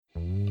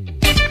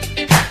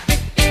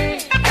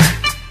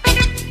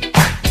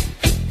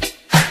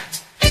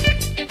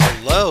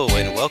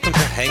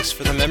Thanks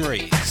for the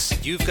memories.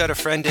 You've got a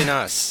friend in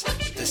us.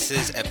 This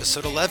is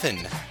episode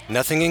 11,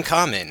 Nothing in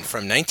Common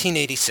from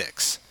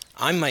 1986.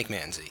 I'm Mike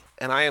Manzi.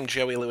 And I am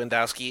Joey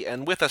Lewandowski,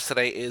 and with us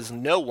today is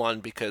no one,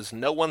 because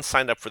no one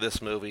signed up for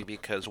this movie,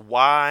 because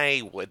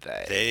why would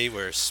they? They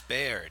were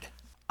spared.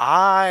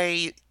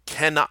 I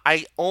can't do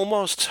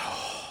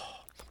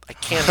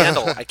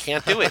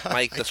it,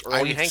 Mike. This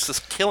early Hanks is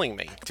killing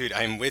me. Dude,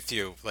 I'm with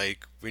you.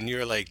 Like, when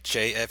you're like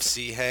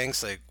JFC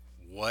Hanks, like,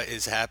 what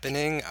is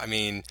happening? I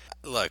mean,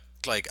 look,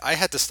 like, I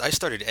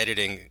started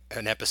editing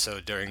an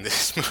episode during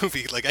this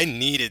movie. Like, I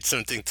needed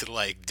something to,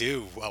 like,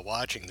 do while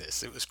watching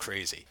this. It was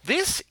crazy.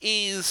 This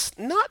is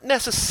not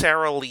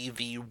necessarily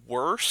the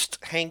worst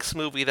Hanks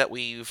movie that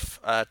we've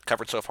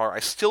covered so far.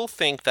 I still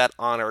think that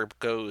honor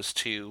goes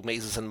to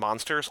Mazes and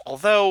Monsters,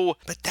 although...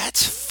 But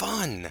that's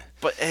fun.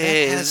 But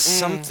it has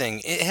something.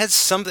 It has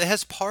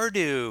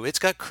Pardew. It's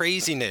got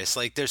craziness.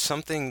 Like, there's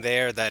something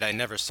there that I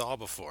never saw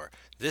before.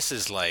 This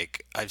is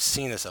like, I've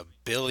seen this a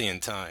billion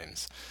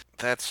times.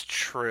 That's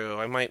true.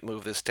 I might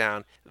move this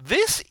down.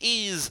 This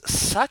is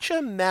such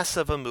a mess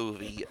of a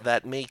movie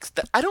that makes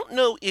that I don't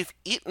know if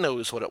it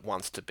knows what it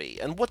wants to be.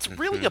 And what's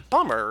really a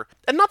bummer,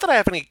 and not that I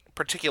have any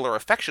particular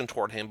affection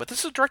toward him, but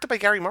this is directed by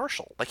Gary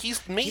Marshall. Like,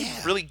 he's made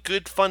really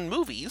good, fun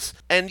movies,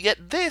 and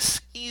yet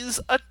this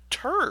is a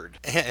turd.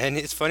 And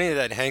it's funny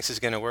that Hanks is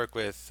going to work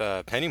with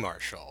Penny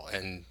Marshall,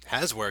 and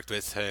has worked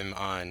with him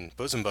on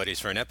Bosom Buddies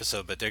for an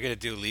episode, but they're going to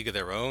do League of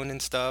Their Own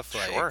and stuff.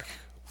 Sure.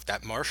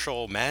 That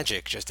Marshall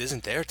magic just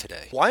isn't there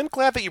today. Well, I'm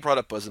glad that you brought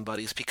up Bosom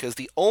Buddies, because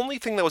the only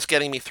thing that was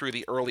getting me through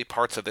the early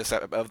parts of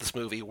this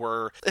movie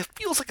were, it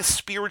feels like a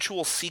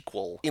spiritual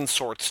sequel in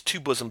sorts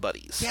to Bosom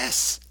Buddies.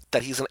 Yes.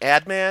 That he's an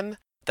ad man,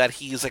 that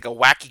he's like a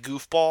wacky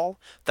goofball,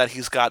 that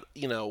he's got,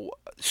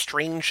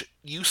 strange,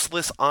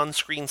 useless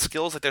on-screen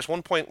skills. Like, there's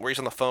one point where he's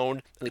on the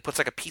phone and he puts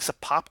like a piece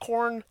of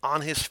popcorn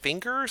on his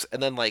fingers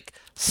and then like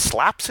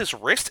slaps his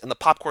wrist and the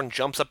popcorn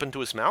jumps up into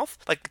his mouth.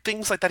 Like,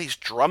 things like that. He's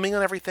drumming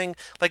on everything.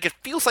 Like, it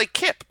feels like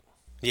Kip.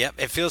 Yep,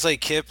 it feels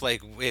like Kip,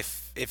 like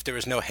if there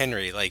was no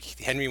Henry. Like,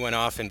 Henry went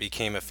off and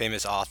became a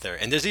famous author.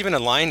 And there's even a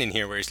line in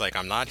here where he's like,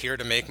 I'm not here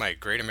to make my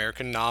great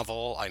American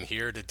novel. I'm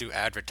here to do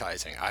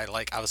advertising. I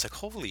was like,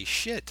 holy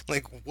shit.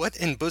 Like, what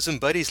in Bosom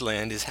Buddies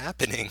land is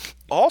happening?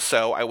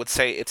 Also, I would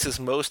say it's his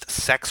most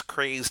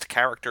sex-crazed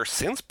character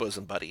since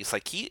Bosom Buddies.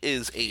 Like, he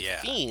is a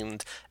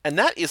fiend, and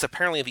that is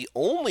apparently the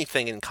only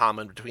thing in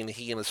common between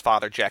he and his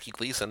father, Jackie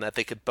Gleason, that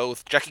they could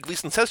both... Jackie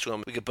Gleason says to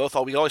him,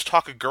 we always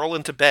talk a girl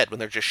into bed when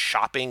they're just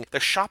shopping.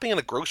 They're shopping in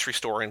a grocery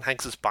store, and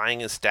Hanks is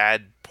buying his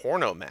dad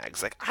porno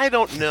mags. Like, I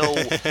don't know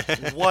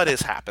what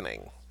is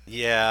happening.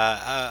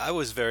 Yeah, I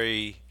was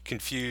very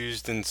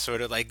confused and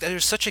sort of like,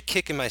 there's such a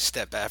kick in my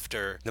step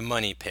after The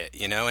Money Pit,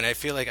 and I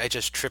feel like I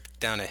just tripped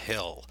down a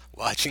hill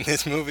watching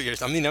this movie.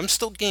 I mean, I'm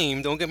still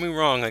game, don't get me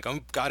wrong, like,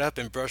 I got up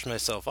and brushed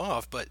myself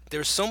off, but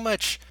there's so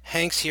much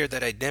Hanks here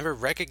that I'd never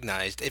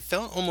recognized. It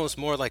felt almost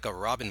more like a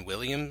Robin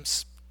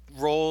Williams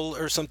role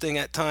or something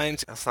at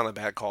times. That's not a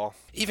bad call.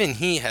 Even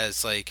he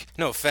has, like,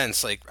 no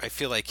offense, like, I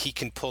feel like he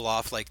can pull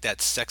off, like,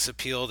 that sex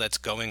appeal that's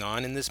going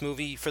on in this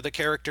movie for the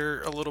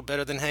character a little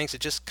better than Hanks.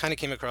 It just kind of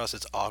came across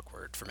as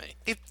awkward for me.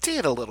 It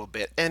did a little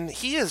bit, and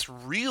he is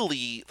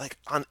really, like,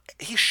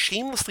 he's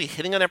shamelessly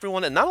hitting on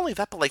everyone, and not only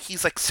that, but, like,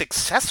 he's, like,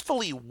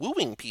 successfully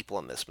wooing people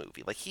in this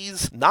movie. Like,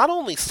 he's not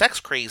only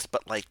sex-crazed,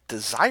 but, like,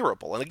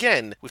 desirable. And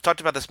again, we've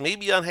talked about this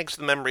maybe on Hanks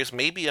of the Memories,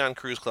 maybe on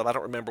Cruise Club, I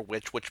don't remember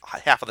which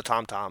half of the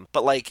Tom,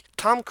 but, like,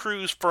 Tom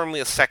Cruise, firmly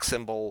a sex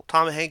symbol,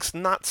 Tom Hanks,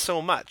 not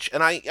so much.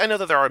 And I know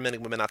that there are many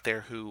women out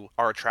there who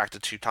are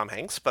attracted to Tom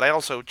Hanks, but I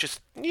also just,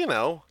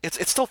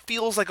 it still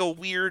feels like a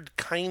weird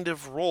kind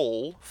of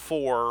role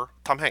for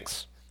Tom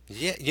Hanks.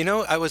 Yeah,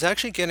 I was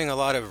actually getting a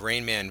lot of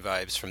Rain Man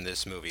vibes from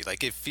this movie.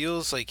 Like, it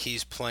feels like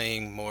he's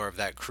playing more of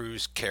that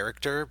Cruise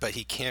character, but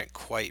he can't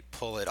quite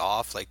pull it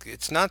off. Like,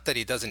 it's not that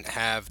he doesn't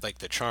have, like,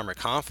 the charm or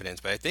confidence,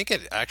 but I think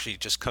it actually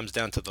just comes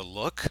down to the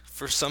look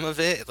for some of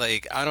it.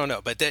 Like, I don't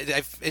know, but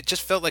it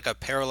just felt like a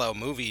parallel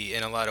movie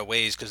in a lot of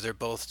ways, because they're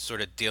both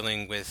sort of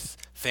dealing with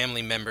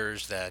family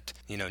members that,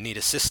 need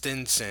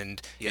assistance,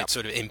 and it's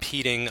sort of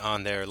impeding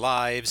on their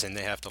lives, and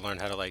they have to learn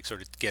how to, like,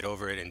 sort of get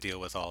over it and deal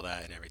with all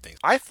that and everything.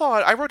 I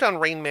wrote down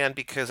Rain Man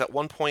because at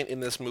one point in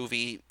this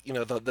movie,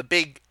 the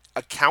big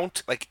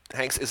account, like,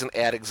 Hanks is an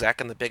ad exec,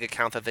 and the big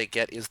account that they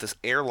get is this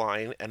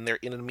airline, and they're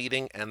in a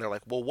meeting, and they're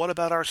like, well, what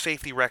about our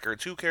safety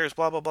records? Who cares?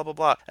 Blah, blah, blah, blah,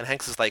 blah. And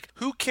Hanks is like,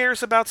 who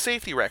cares about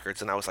safety records?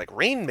 And I was like,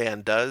 Rain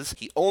Man does.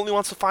 He only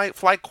wants to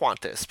fly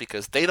Qantas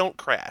because they don't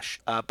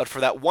crash. But for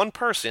that one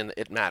person,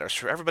 it matters.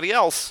 For everybody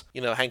else,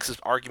 Hanks's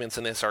arguments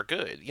in this are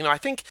good. I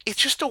think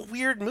it's just a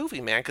weird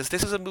movie, man, because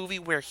this is a movie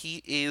where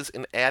he is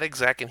an ad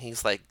exec, and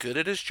he's, like, good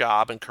at his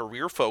job and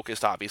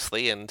career-focused,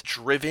 obviously, and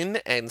driven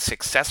and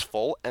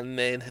successful, and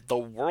then the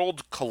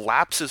world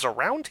collapses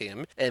around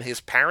him, and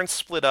his parents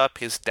split up.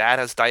 His dad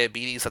has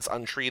diabetes that's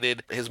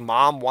untreated. His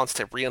mom wants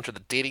to re-enter the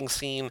dating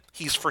scene.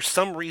 He's for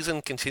some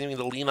reason continuing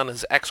to lean on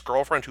his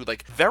ex-girlfriend, who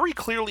like very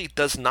clearly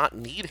does not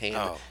need him.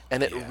 Oh,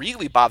 And it yeah.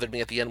 really bothered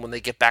me at the end when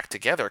they get back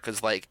together,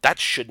 because like that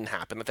shouldn't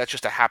happen. That's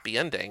just a happy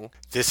ending.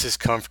 This is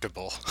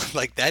comfortable.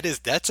 Like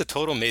that's a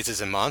total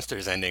Mazes and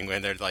Monsters ending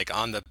when they're like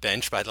on the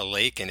bench by the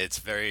lake and it's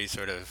very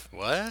sort of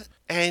what?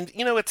 And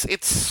you know,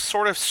 it's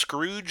sort of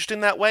Scrooged in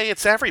that way.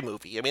 It's every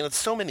movie. I mean, it's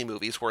so many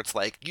movies where it's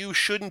like you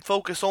shouldn't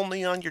focus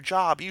only on your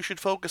job. You should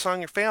focus on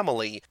your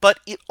family. But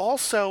it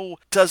also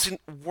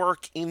doesn't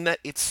work in that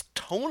it's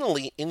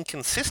tonally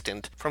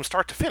inconsistent from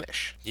start to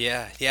finish.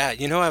 Yeah, yeah.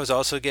 You know, I was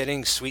also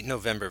getting Sweet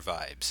November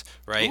vibes,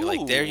 right?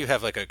 Like there Ooh, you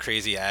have like a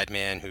crazy ad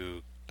man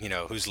who,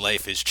 whose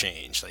life has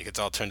changed. Like it's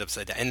all turned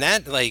upside down. And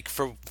that like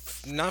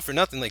not for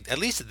nothing, like at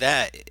least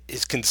that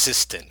is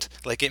consistent.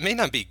 Like it may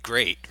not be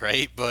great,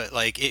 right? But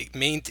like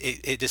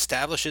it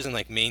establishes and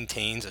like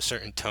maintains a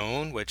certain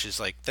tone, which is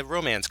like the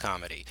romance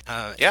comedy.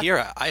 yeah.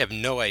 Here I have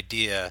no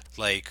idea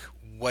like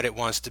what it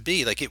wants to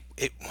be. Like it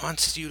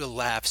wants you to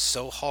laugh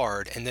so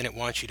hard and then it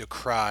wants you to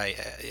cry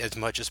as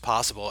much as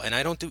possible. And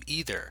I don't do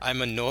either.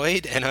 I'm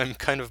annoyed and I'm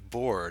kind of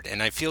bored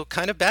and I feel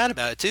kind of bad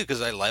about it too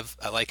because I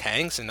like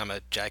Hanks and I'm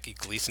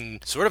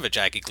sort of a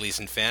Jackie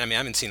Gleason fan. I mean, I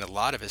haven't seen a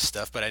lot of his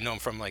stuff, but I know him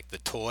from like The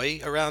Toy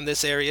around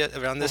this area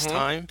around this hmm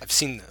time. I've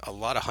seen a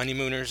lot of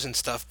Honeymooners and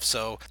stuff.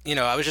 So,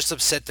 I was just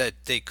upset that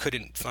they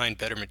couldn't find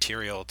better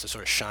material to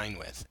sort of shine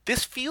with.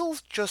 This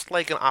feels just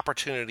like an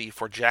opportunity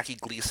for Jackie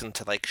Gleason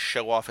to like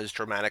show off his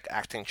dramatic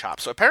acting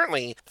chops. So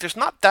apparently, there's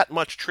not that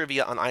much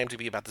trivia on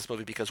IMDb about this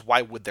movie because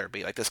why would there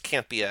be? Like, this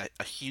can't be a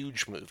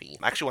huge movie.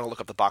 I actually want to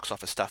look up the box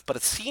office stuff, but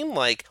it seemed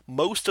like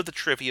most of the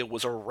trivia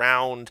was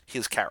around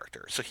his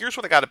character. So here's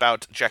what I got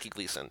about Jackie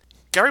Gleason.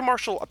 Gary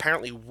Marshall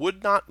apparently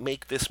would not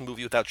make this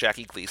movie without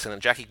Jackie Gleason, and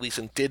Jackie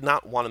Gleason did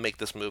not want to make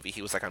this movie.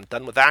 He was like, I'm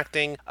done with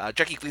acting.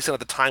 Jackie Gleason at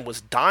the time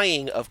was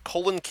dying of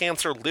colon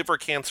cancer, liver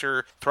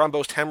cancer,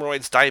 thrombosed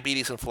hemorrhoids,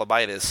 diabetes, and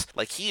phlebitis.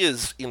 Like, he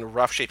is in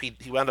rough shape.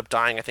 He wound up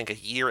dying, I think, a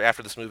year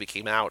after this movie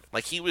came out.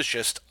 Like, he was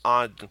just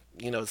on,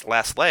 his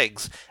last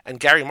legs. And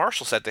Gary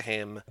Marshall said to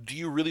him, do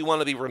you really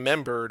want to be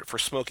remembered for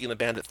Smokey and the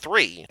Bandit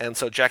 3? And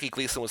so Jackie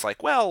Gleason was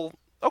like, well,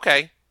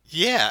 okay.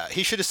 Yeah,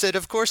 he should have said,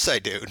 "Of course I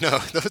do." No,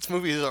 those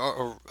movies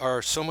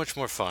are so much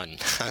more fun.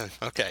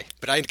 Okay,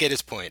 but I get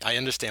his point. I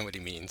understand what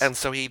he means. And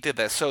so he did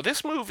this. So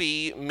this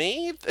movie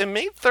made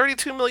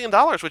 $32 million,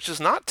 which is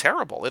not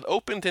terrible. It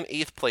opened in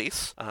eighth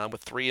place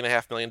with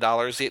 $3.5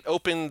 million. It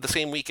opened the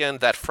same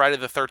weekend that Friday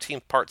the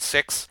 13th Part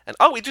 6. And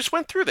we just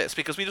went through this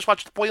because we just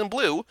watched Boy in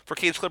Blue for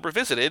Cage Club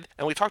Revisited,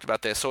 and we talked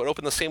about this. So it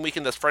opened the same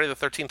weekend as Friday the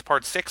 13th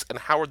Part 6 and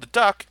Howard the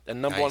Duck.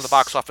 And number one at the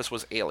box Nice. office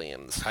was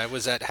Aliens. I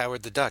was at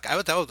Howard the Duck.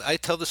 I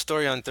tell the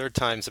story on Third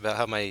Times about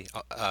how my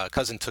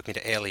cousin took me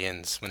to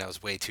Aliens when I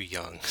was way too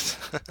young.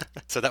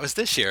 So that was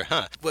this year,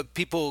 huh? What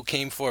people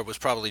came for was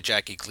probably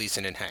Jackie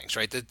Gleason and Hanks,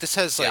 right? This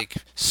has Yeah. like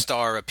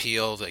star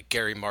appeal, like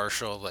Gary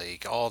Marshall,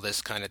 like all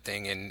this kind of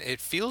thing, and it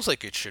feels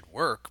like it should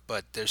work,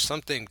 but there's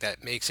something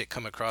that makes it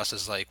come across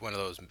as like one of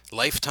those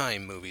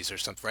Lifetime movies or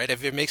something, right?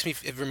 It reminds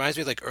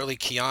me of like early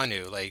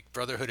Keanu, like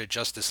Brotherhood of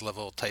Justice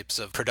level types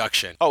of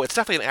production. Oh, it's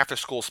definitely an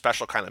after-school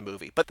special kind of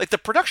movie. But like the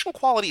production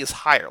quality is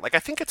higher. Like I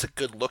think it's a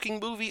good-looking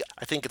movie.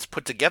 I think it's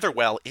put together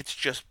well. It's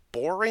just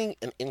boring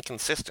and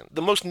inconsistent.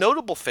 The most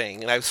notable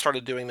thing, and I've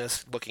started doing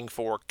this looking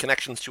for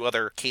connections to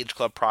other Cage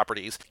Club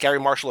properties. Gary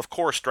Marshall, of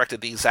course,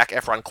 directed the Zac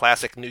Efron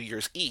classic New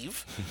Year's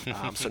Eve,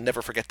 so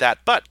never forget that.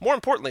 But more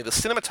importantly, the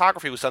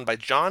cinematography was done by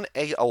John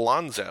A.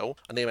 Alonzo,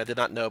 a name I did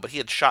not know, but he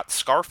had shot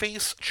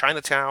Scarface,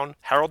 Chinatown,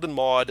 Harold and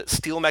Maude,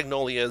 Steel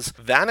Magnolias,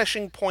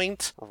 Vanishing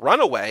Point,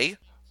 Runaway,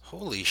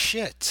 Holy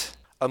shit.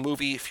 a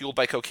movie fueled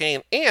by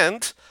cocaine,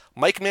 and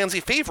Mike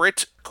Manzi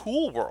favorite,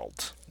 Cool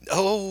World.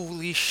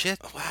 Holy shit.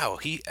 Wow,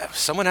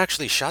 someone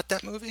actually shot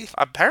that movie?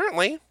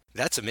 Apparently,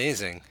 That's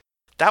amazing.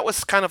 that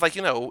was kind of like,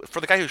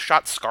 for the guy who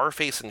shot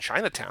Scarface in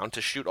Chinatown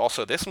to shoot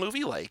also this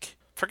movie, like,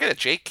 forget it,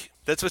 Jake.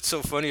 That's what's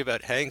so funny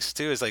about Hanks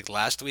too is like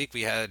last week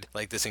we had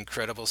like this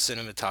incredible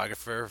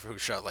cinematographer who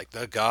shot like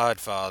The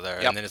Godfather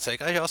Yep. and then it's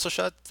like I also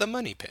shot The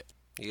Money Pit.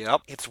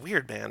 Yep. It's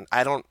weird, man.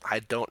 I don't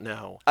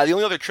know. The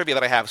only other trivia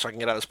that I have, so I can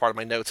get out as part of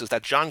my notes, is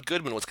that John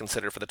Goodman was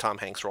considered for the Tom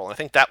Hanks role, and I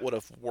think that would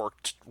have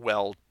worked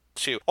well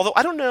too. Although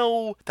I don't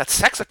know that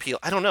sex appeal.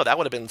 I don't know. That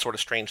would have been sort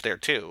of strange there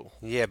too.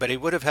 Yeah, but it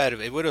would have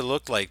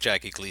looked like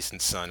Jackie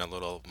Gleason's son a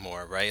little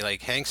more, right?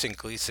 Like Hanks and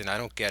Gleason, I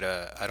don't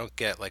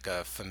get like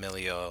a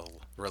familial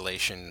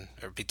relation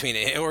or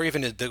between or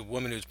even the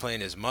woman who's playing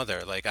his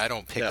mother. Like I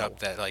don't pick No. up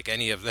that like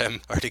any of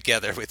them are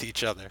together with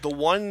each other. The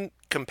one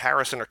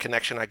comparison or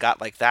connection I got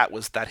like that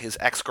was that his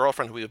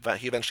ex-girlfriend, who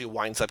he eventually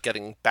winds up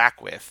getting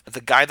back with,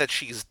 the guy that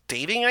she's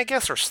dating, I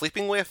guess, or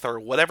sleeping with, or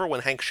whatever,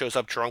 when Hank shows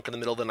up drunk in the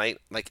middle of the night,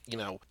 like,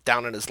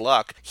 down in his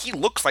luck, he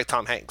looks like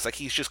Tom Hanks. Like,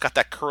 he's just got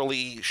that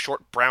curly,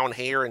 short brown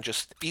hair and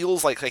just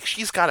feels like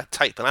she's got a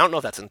type. And I don't know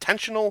if that's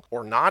intentional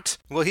or not.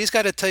 Well, he's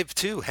got a type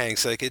too,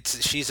 Hanks. Like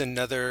she's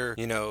another,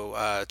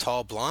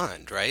 tall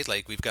blonde, right?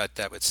 Like we've got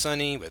that with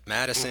Sunny, with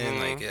Madison.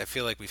 Like Hmm. I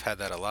feel like we've had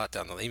that a lot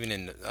down the even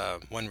in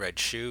One Red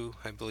Shoe.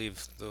 I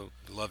believe the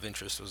love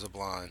interest was a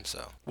blonde,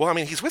 so Well, I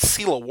mean, he's with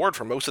Celia Ward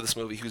for most of this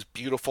movie, who's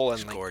beautiful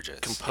it's and like gorgeous.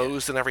 Yeah.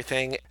 composed and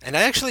everything. And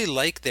I actually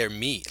like their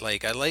meet.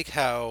 Like I like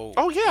how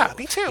Oh yeah,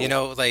 me too.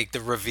 like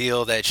the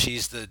reveal that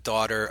she's the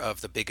daughter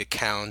of the big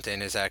account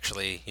and is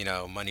actually,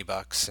 money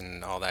bucks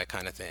and all that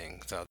kind of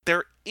thing. So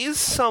There is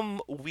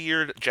some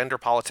weird gender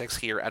politics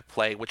here at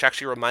play, which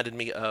actually reminded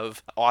me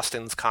of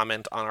Austin's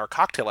comment on our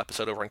cocktail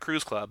episode over on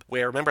Cruise Club,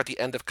 where remember at the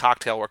end of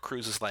Cocktail where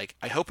Cruise is like,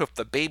 I hope if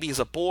the baby's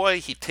a boy,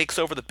 he takes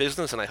over the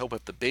business, and I hope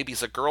if the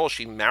baby's a girl,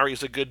 she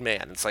marries a good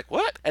man. It's like,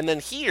 what? And then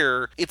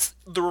here, it's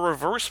the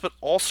reverse, but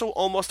also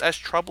almost as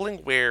troubling,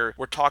 where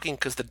we're talking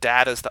because the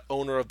dad is the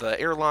owner of the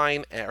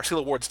airline, or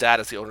Celia Ward's dad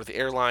is the owner of the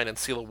airline, and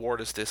Celia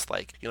Ward is this,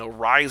 like,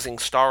 rising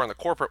star in the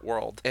corporate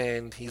world.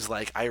 And he's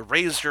like, I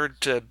raised her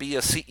to be a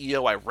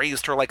CEO. I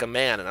raised her like a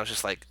man. And I was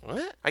just like,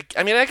 what?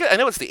 I mean, I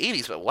know it's the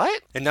 80s, but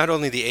what? and not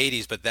only the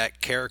 80s, but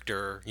that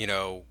character,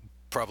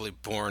 probably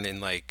born in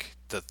like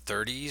the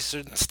 30s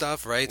and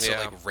stuff, right? So Yeah.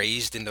 like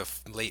raised in the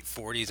late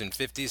 40s and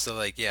 50s. So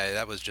like, yeah,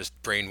 that was just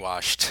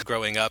brainwashed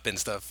growing up and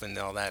stuff and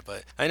all that.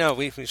 But I know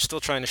we're still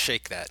trying to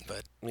shake that.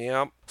 But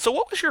Yeah. So,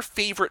 what was your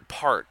favorite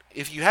part?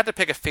 If you had to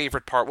pick a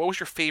favorite part, what was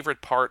your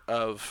favorite part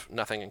of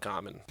Nothing in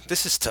Common?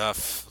 this is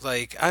tough.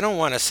 Like, I don't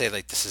want to say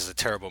like this is a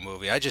terrible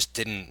movie. I just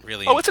didn't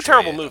really Oh, it's a enjoy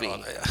terrible it.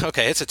 movie.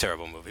 Okay, it's a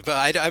terrible movie,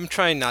 but I'm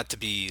trying not to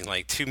be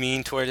like too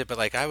mean toward it. But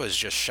like, I was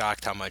just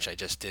shocked how much I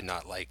just did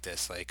not like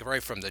this. Like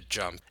right from the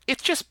jump.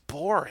 It's just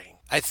boring.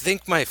 I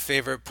think my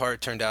favorite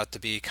part turned out to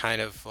be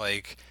kind of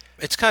like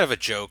it's kind of a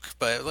joke,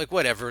 but like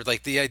whatever.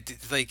 Like the idea,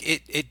 like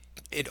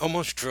it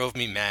almost drove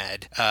me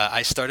mad.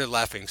 I started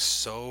laughing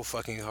so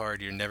fucking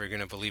hard, you're never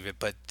gonna believe it.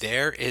 But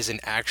there is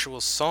an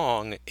actual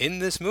song in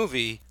this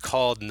movie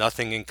called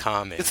 "Nothing in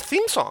Common." It's a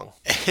theme song.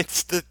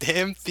 It's the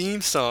damn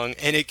theme song,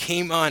 and it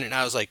came on, and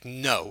I was like,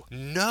 no,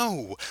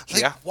 no.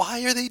 Like, Yeah.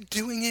 why are they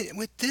doing it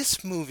with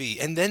this movie?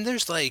 And then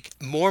there's like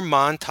more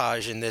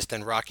montage in this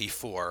than Rocky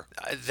 4.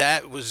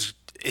 That was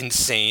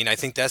insane. I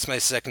think that's my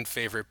second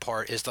favorite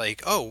part is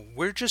like, oh,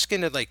 we're just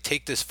gonna like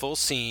take this full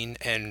scene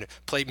and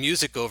play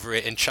music over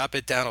it and chop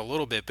it down a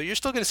little bit, but you're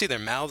still gonna see their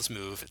mouths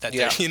move. That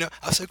they're, Yeah.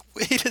 I was like,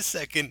 wait a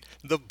second,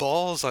 the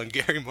ball's on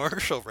Gary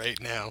Marshall right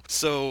now.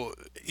 So,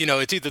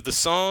 it's either the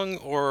song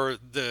or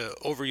the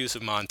overuse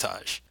of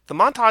montage. The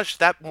montage,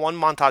 that one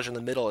montage in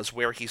the middle, is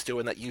where he's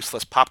doing that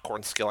useless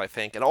popcorn skill, I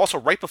think. And also,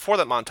 right before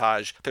that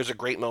montage, there's a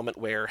great moment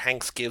where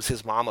Hanks gives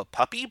his mom a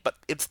puppy, but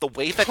it's the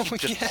way that he Oh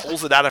just yeah.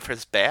 pulls it out of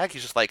his bag.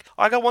 He's just like,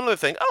 oh, I got one other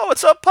thing. Oh,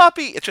 it's a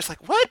puppy. It's just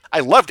like, what? I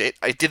loved it.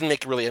 It didn't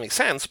make really any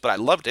sense, but I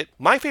loved it.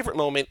 My favorite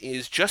moment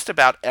is just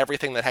about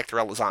everything that Hector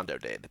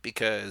Elizondo did,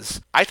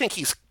 because I think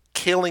he's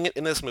killing it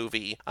in this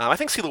movie. I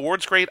think Celia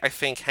Ward's great. I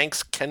think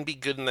Hanks can be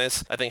good in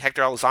this. I think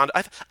Hector Elizondo.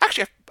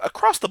 Actually,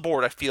 across the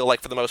board, I feel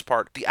like for the most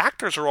part, the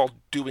actors are all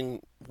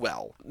doing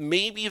well.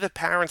 Maybe the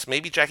parents,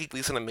 maybe Jackie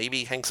Gleason and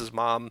maybe Hanks's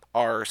mom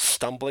are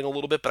stumbling a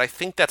little bit, but I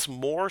think that's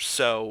more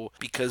so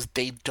because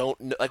they don't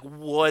know like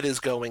what is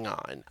going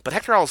on. But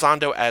Hector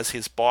Elizondo as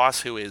his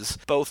boss, who is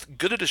both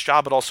good at his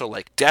job but also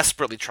like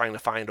desperately trying to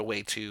find a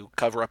way to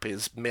cover up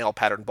his male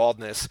pattern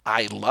baldness,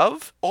 I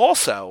love.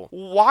 Also,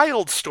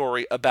 wild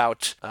story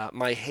about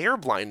my hair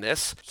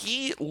blindness.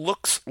 He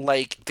looks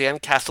like Dan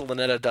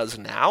Castellaneta does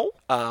now,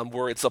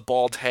 where it's a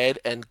bald head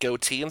and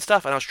goatee and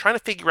stuff. And I was trying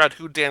to figure out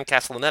who Dan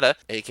Castellaneta,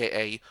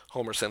 aka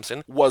Homer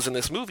Simpson, was in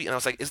this movie. And I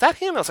was like, is that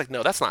him? And I was like,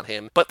 no, that's not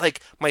him. But like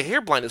my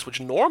hair blindness, which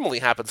normally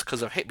happens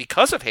because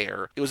of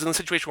hair, it was in a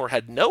situation where I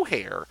had no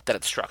hair that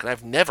it struck, and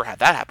I've never had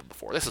that happen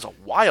before. This is a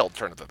wild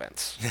turn of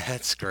events.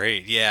 That's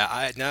great. Yeah,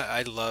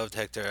 I loved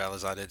Hector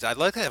Elizondo. I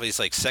like that he's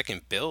like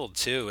second build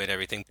too and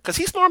everything. Because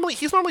he's normally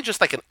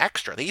just like an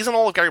extra. He's in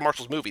all of Gary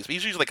Marshall's movies, but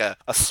he's usually like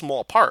a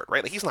small part,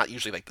 right? Like he's not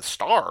usually like the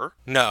star.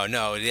 No,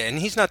 no, and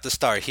he's not the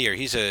star here.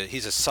 He's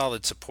a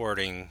solid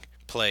supporting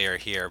player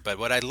here. But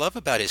what I love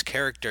about his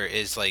character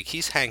is like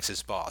he's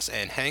Hanks's boss,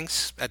 and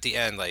Hanks at the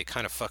end like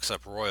kind of fucks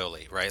up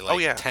royally, right? Oh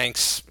Like yeah,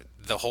 tanks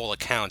the whole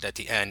account at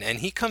the end, and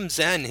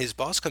his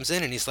boss comes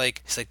in and he's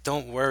like,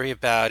 don't worry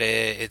about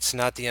it. It's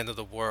not the end of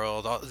the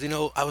world.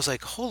 I was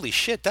like, holy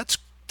shit, that's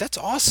yep.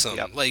 awesome.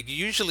 Like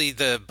usually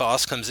the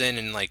boss comes in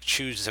and like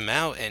chews him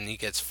out and he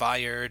gets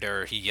fired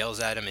or he yells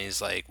at him and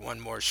he's like one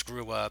more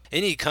screw up.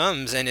 And he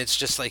comes and it's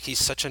just like he's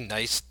such a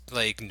nice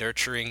like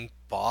nurturing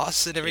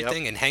boss and Yep.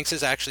 everything, and Hanks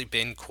has actually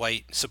been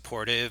quite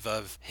supportive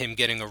of him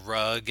getting a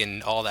rug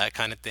and all that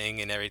kind of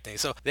thing and everything.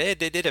 So they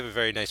did have a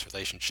very nice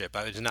relationship.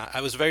 I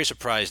was very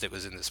surprised it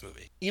was in this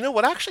movie. You know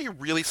what actually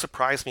really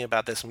surprised me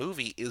about this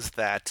movie is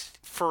that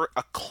for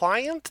a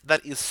client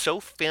that is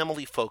so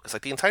family focused,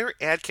 like the entire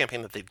ad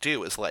campaign that they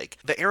do is like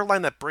the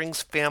airline that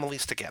brings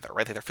families together,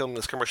 right? They're filming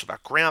this commercial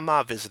about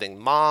grandma visiting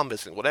mom,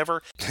 visiting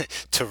whatever.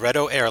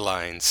 Toretto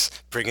Airlines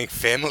bringing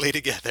family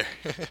together.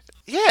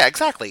 Yeah,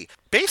 exactly.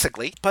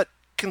 Basically, but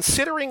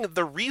considering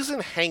the reason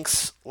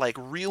Hanks like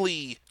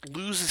really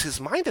loses his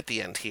mind at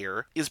the end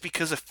here is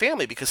because of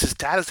family, because his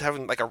dad is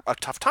having like a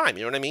tough time.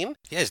 You know what I mean?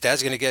 Yeah, his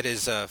dad's gonna get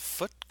his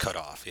foot cut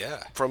off.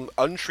 Yeah. From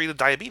untreated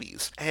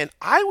diabetes. And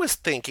I was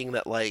thinking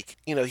that, like,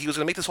 you know, he was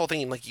going to make this whole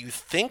thing, and, like, you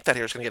think that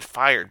he was going to get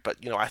fired,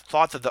 but, you know, I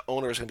thought that the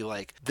owner was going to be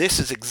like, this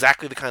is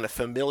exactly the kind of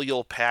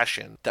familial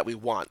passion that we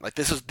want. Like,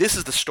 this is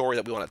the story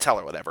that we want to tell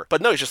or whatever.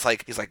 But no, he's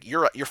like,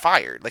 you're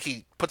fired. Like,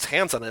 he puts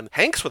hands on him.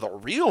 Hanks with a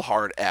real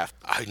hard F.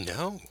 I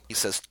know. He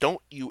says,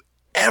 don't you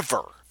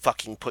ever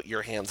fucking put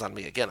your hands on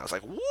me again. I was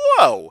like,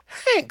 whoa,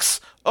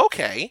 Hanks,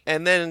 okay.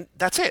 And then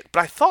that's it. But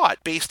I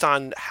thought, based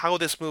on how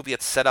this movie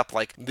had set up,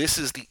 like, this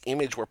is the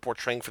image we're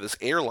portraying for this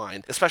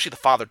airline, especially the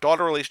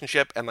father-daughter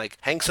relationship and, like,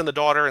 Hanks and the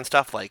daughter and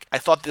stuff, like, I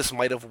thought this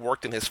might have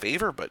worked in his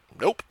favor, but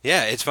nope.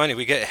 Yeah, it's funny.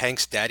 We get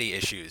Hank's daddy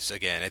issues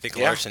again. I think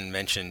Yeah. Larson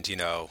mentioned,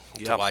 to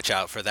watch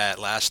out for that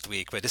last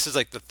week. But this is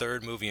like the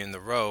third movie in the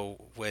row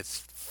with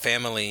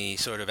family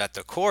sort of at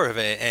the core of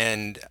it.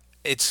 And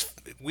it's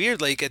weird,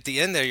 like at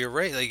the end there, you're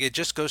right, like it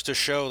just goes to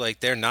show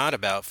like they're not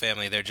about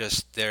family,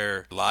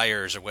 they're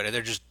liars or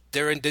whatever,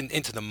 they're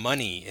into the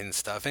money and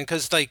stuff. And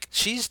because like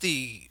she's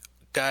the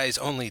guy's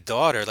only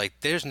daughter, like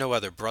there's no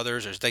other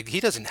brothers, or like he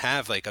doesn't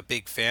have like a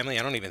big family.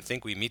 I don't even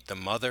think we meet the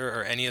mother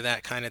or any of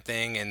that kind of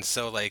thing. And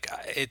so like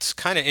it's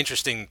kind of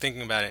interesting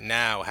thinking about it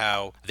now,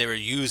 how they were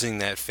using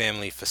that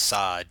family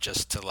facade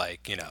just to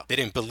like, they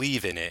didn't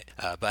believe in it,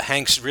 but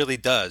Hanks really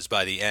does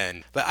by the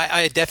end. But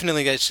I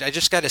definitely I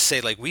just got to say,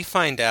 like, we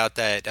find out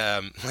that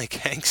like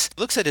Hanks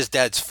looks at his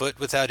dad's foot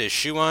without his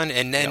shoe on,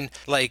 and then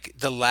like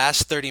the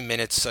last 30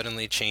 minutes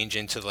suddenly change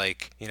into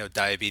like,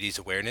 diabetes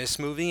awareness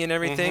movie and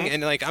everything.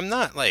 And like I'm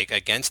not like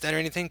against that or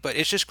anything, but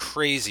it's just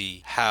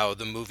crazy how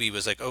the movie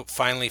was like, oh,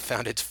 finally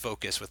found its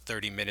focus with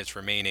 30 minutes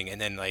remaining, and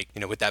then like,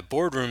 with that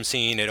boardroom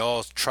scene, it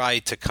all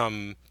tried to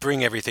come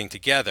bring everything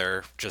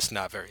together, just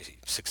not very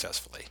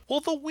successfully. Well,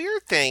 the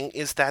weird thing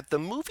is that the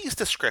movie's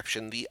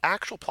description, the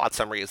actual plot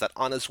summary, is that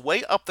on his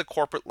way up the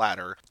corporate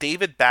ladder,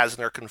 David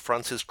Basner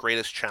confronts his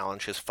greatest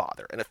challenge, his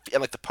father. And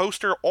like the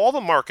poster, all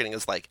the marketing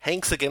is like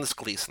Hanks against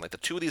Gleason. Like the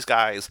two of these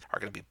guys are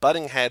going to be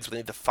butting heads, but they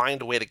need to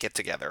find a way to get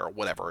together or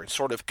whatever and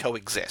sort of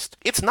coexist.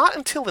 It's not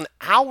until an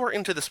hour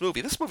into this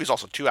movie's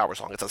also 2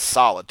 hours long. It's a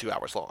solid 2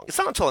 hours long. It's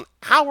not until an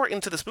hour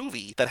into this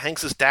movie that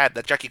Hanks' dad,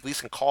 that Jackie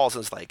Gleason calls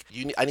and is like,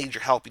 I need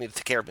your help. You need to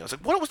take care of me. I was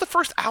like, what was the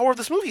first hour of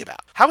this movie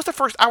about? How was the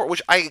first hour,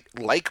 which I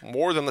like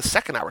more than the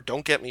second hour,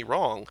 don't get me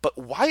wrong, but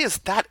why is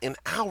that an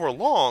hour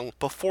long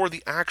before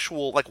the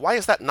actual, like, why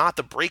is that not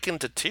the break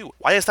into two?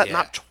 Why is that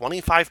not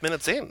 25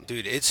 minutes in?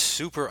 Dude, it's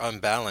super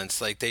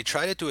unbalanced. Like, they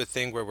try to do a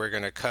thing where we're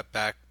going to cut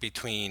back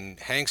between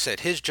Hanks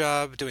at his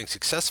job doing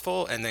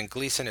successful and then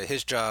Gleason at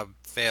his job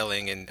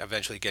failing and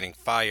eventually getting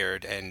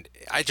fired. And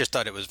I just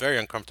thought it was very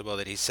uncomfortable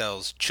that he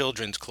sells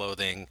children's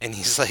clothing and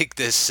he's like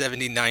this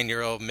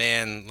 79-year-old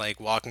man like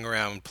walking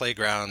around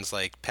playgrounds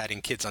like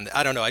patting kids on the,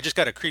 I don't know, I just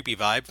got a creepy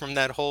vibe from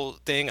that whole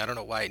thing. I don't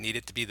know why it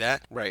needed to be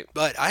that. Right.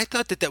 But I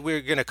thought that we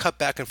were going to cut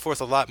back and forth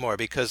a lot more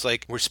because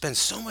like we spend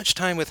so much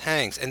time with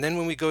Hanks, and then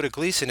when we go to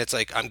Gleason it's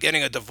like, I'm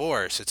getting a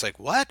divorce. It's like,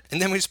 what?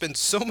 And then we spend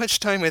so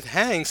much time with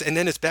Hanks, and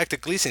then it's back to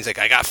Gleason. He's like,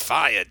 I got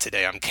fired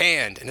today, I'm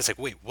canned. And it's like,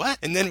 wait, what?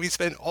 And then we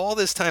spend all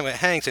this time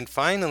with Hanks, and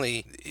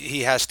finally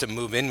he has to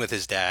move in with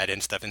his dad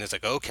and stuff, and it's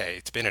like, okay,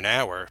 it's been an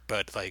hour,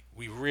 but like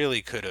we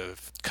really could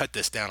have cut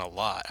this down a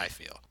lot, I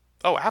feel.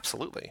 Oh,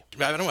 absolutely.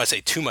 I don't want to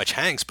say too much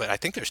Hanks, but I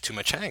think there's too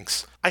much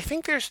Hanks. I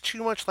think there's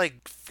too much,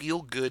 like,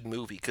 feel-good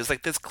movie. Because,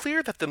 like, it's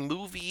clear that the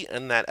movie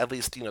and that, at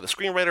least, the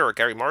screenwriter or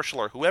Gary Marshall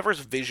or whoever's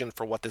vision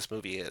for what this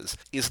movie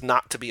is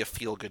not to be a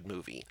feel-good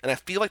movie. And I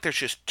feel like there's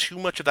just too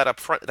much of that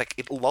up front. Like,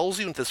 it lulls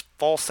you into this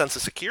false sense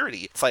of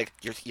security. It's like,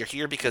 you're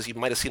here because you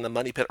might have seen The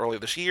Money Pit earlier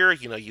this year.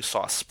 You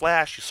saw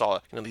Splash. You saw,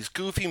 these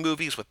goofy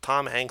movies with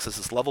Tom Hanks as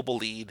this lovable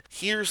lead.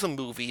 Here's a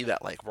movie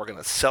that, like, we're going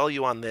to sell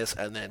you on this,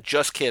 and then,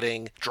 just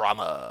kidding,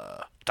 drama.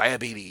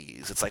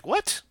 Diabetes. It's like,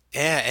 what?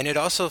 Yeah, and it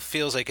also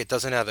feels like it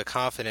doesn't have the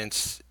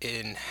confidence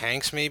in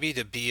Hanks maybe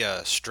to be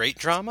a straight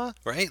drama,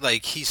 right?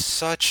 Like, he's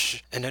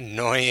such an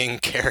annoying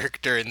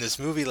character in this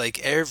movie. Like,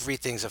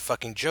 everything's a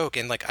fucking joke.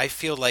 And, like, I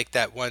feel like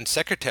that one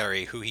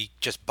secretary who he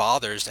just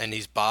bothers, and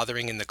he's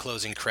bothering in the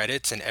closing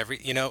credits and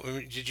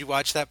did you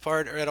watch that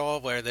part at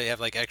all where they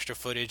have, like, extra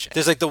footage?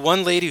 There's, like, the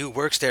one lady who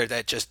works there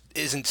that just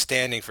isn't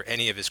standing for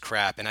any of his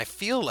crap, and I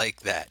feel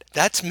like that.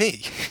 That's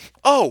me.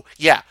 Oh,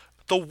 yeah.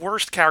 The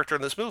worst character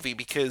in this movie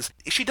because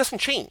she doesn't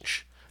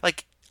change.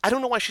 Like, I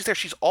don't know why she's there.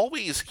 She's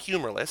always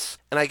humorless,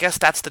 and I guess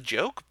that's the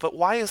joke, but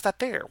why is that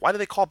there? Why do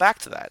they call back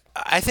to that?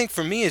 I think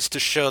for me it's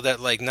to show that,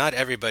 like, not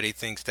everybody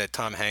thinks that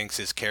Tom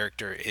Hanks's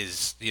character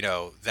is,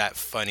 that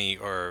funny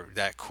or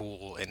that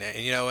cool. And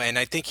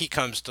I think he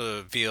comes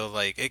to feel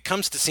like, it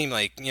comes to seem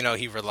like,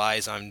 he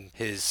relies on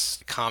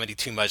his comedy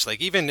too much.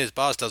 Like, even his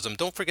boss tells him,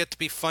 don't forget to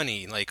be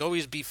funny, like,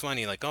 always be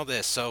funny, like, all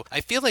this. So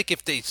I feel like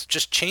if they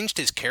just changed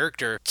his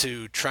character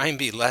to try and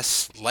be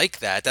less like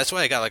that, that's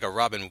why I got, like, a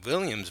Robin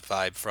Williams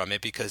vibe from it,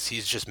 because because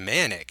he's just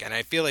manic. And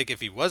I feel like if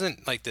he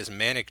wasn't like this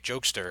manic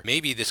jokester,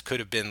 maybe this could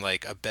have been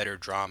like a better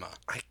drama.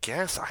 I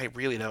guess I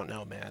really don't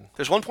know, man.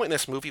 There's one point in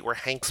this movie where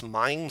Hanks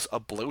mimes a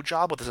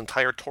blowjob with his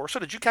entire torso.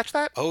 Did you catch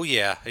that? Oh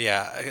yeah,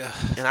 yeah.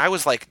 And I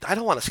was like, I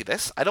don't want to see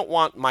this. I don't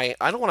want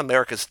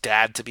America's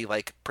dad to be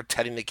like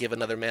pretending to give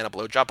another man a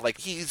blowjob. Like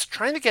he's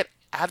trying to get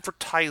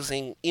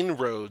advertising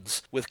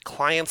inroads with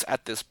clients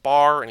at this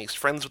bar, and he's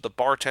friends with the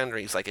bartender.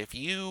 He's like, if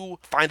you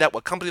find out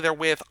what company they're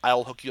with,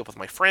 I'll hook you up with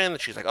my friend.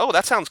 And she's like, oh,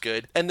 that sounds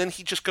good. And then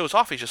he just goes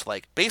off. He's just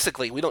like,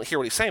 basically, we don't hear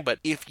what he's saying, but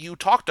if you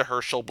talk to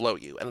her, she'll blow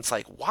you. And it's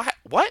like,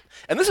 what?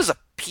 And this is a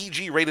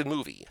PG rated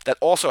movie that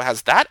also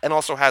has that and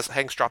also has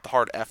Hanks drop the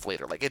hard F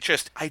later. Like it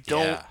just,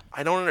 Yeah.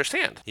 I don't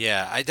understand.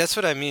 Yeah, that's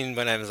what I mean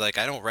when I was like,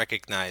 I don't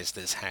recognize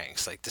this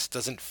Hanks. Like, this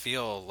doesn't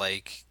feel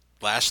like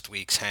last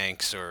week's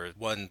Hanks or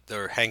one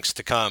or Hanks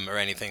to come or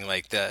anything.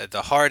 Like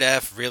the hard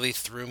F really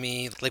threw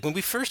me. Like when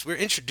we're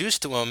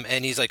introduced to him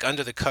and he's like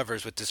under the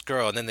covers with this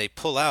girl and then they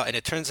pull out and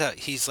it turns out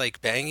he's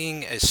like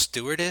banging a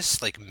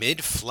stewardess like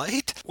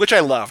mid-flight. Which I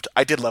loved.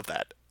 I did love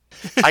that.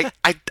 I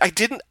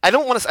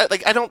don't want to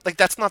like I don't like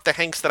that's not the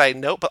Hanks that I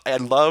know, but I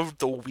love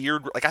the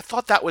weird like I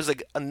thought that was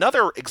like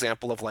another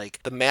example of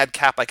like the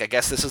madcap, like I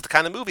guess this is the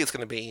kind of movie it's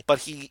going to be,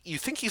 but you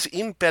think he's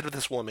in bed with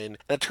this woman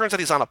and it turns out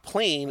he's on a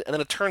plane, and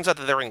then it turns out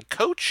that they're in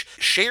coach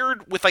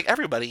shared with like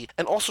everybody,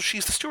 and also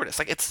she's the stewardess.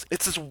 Like it's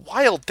this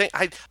wild thing.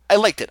 I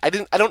liked it. I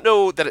don't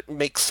know that it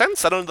makes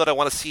sense. I don't know that I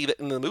want to see it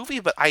in the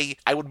movie, but I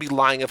would be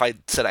lying if I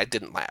said I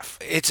didn't laugh.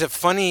 It's a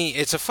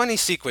funny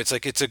sequence.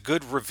 Like it's a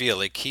good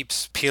reveal. It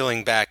keeps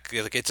peeling back.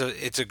 Like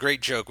it's a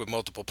great joke with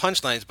multiple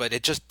punchlines, but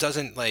it just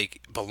doesn't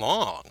like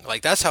belong.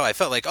 Like that's how I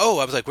felt. Like, oh,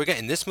 I was like, we're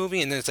getting this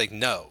movie, and then it's like,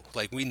 no,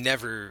 like we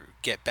never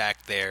get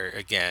back there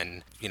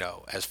again.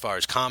 As far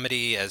as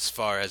comedy, as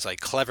far as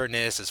like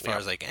cleverness, as far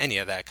as like any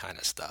of that kind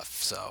of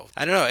stuff. So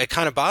I don't know. It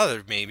kind of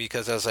bothered me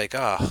because I was like,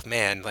 oh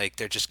man, like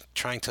they're just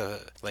trying to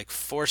like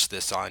force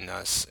this on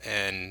us,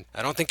 and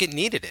I don't think it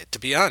needed it, to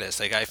be honest.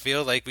 Like I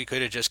feel like we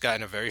could have just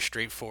gotten a very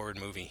straightforward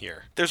movie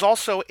here. There's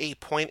also a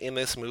point in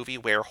this movie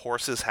where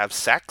horses have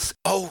sex.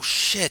 Oh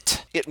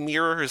shit. It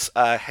mirrors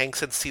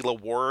Hanks and Celia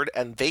Ward,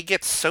 and they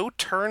get so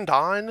turned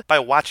on by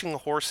watching the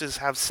horses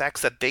have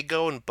sex that they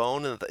go and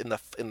bone in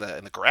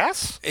the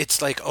grass. It's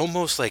like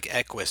almost like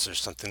Equus or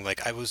something.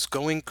 Like I was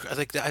going,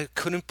 like I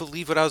couldn't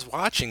believe what I was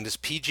watching. This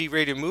PG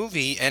rated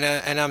movie, and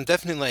I'm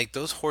definitely like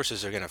those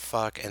horses are gonna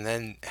fuck, and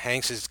then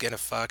Hanks is gonna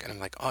fuck, and I'm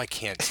like, oh, I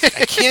can't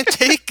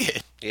take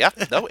it. Yeah,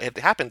 no, it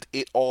happened.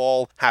 It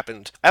all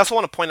happened. I also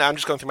want to point out, I'm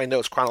just going through my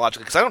notes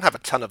chronologically because I don't have a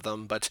ton of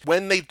them, but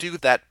when they do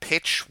that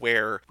pitch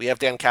where we have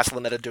Dan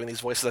Castellaneta doing these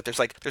voices, that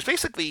there's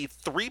basically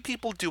three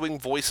people doing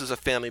voices of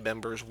family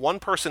members, one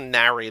person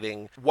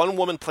narrating, one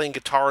woman playing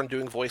guitar and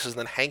doing voices, and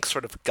then Hank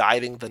sort of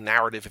guiding the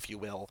narrative, if you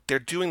will. They're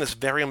doing this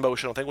very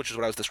emotional thing, which is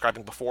what I was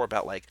describing before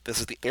about like, this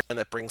is the era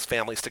that brings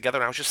families together,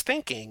 and I was just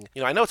thinking,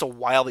 I know it's a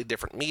wildly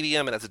different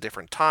medium and it's a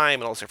different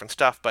time and all this different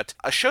stuff, but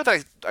a show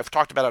that I've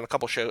talked about on a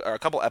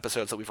couple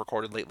episodes that we've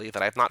recorded lately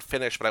that I've not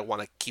finished but I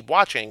want to keep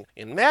watching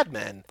in Mad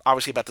Men,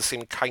 obviously about the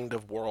same kind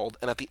of world.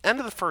 And at the end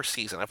of the first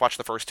season, I've watched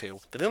the first two,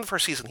 at the end of the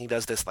first season he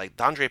does this, like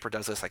Don Draper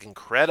does this like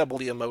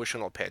incredibly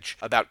emotional pitch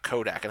about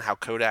Kodak and how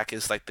Kodak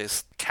is like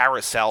this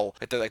carousel,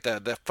 like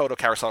the photo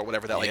carousel or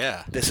whatever, that like,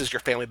 Yeah. this is your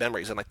family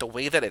memories, and like the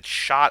way that it's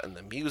shot and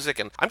the music,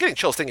 and I'm getting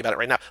chills thinking about it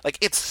right now. Like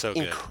it's So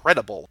good.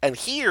 incredible. And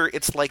here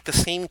it's like the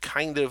same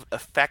kind of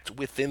effect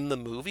within the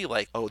movie,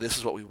 like, oh, this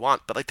is what we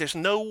want, but like there's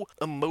no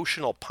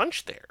emotional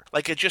punch there.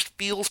 Like it just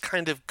feels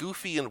kind of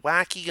goofy and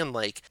wacky and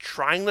like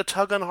trying to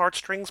tug on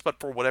heartstrings, but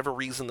for whatever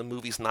reason the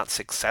movie's not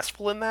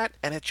successful in that.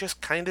 And it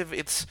just kind of,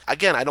 it's,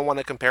 again, I don't want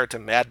to compare it to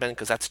Mad Men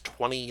because that's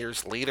 20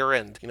 years later,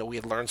 and we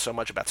had learned so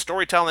much about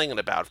storytelling and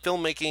about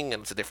filmmaking,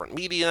 and it's a different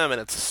medium and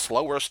it's a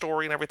slower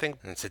story and everything.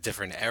 And it's a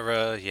different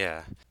era.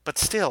 Yeah. But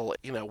still,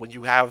 when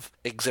you have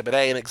Exhibit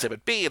A and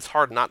Exhibit B, it's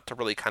hard not to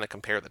really kind of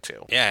compare the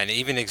two. Yeah, and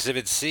even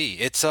Exhibit C,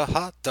 it's a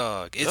hot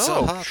dog. It's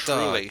Oh, a hot dog.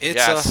 truly, It's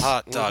yes. a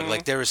hot dog. Mhm.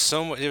 Like there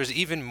was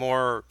even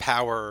more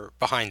power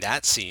behind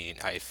that scene,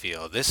 I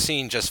feel. This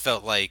scene just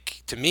felt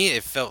like, to me,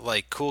 it felt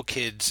like cool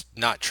kids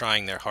not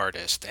trying their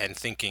hardest and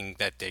thinking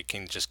that they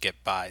can just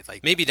get by.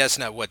 Like maybe that's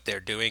not what they're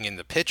doing in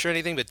the pitch or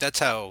anything, but that's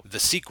how the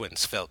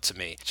sequence felt to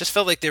me. It just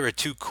felt like they were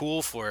too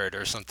cool for it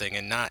or something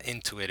and not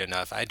into it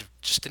enough. I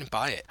just didn't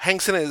buy it.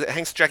 Hanks and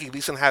Jackie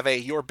Gleason have a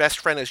 "your best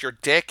friend is your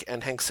dick,"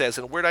 and Hank says,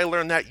 "And where'd I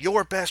learn that?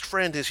 Your best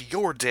friend is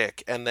your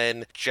dick." And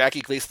then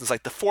Jackie Gleason's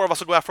like, "The four of us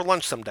will go out for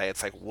lunch someday."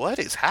 It's like, what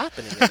is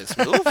happening in this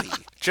movie?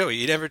 Joey,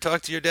 you never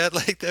talked to your dad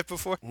like that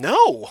before?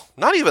 No,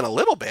 not even a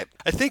little bit.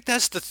 I think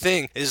that's the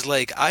thing, is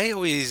like I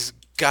always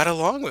got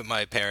along with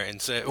my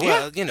parents.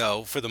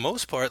 Well, for the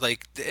most part,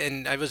 like,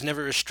 and I was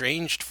never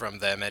estranged from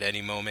them at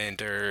any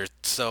moment, or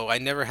so I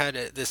never had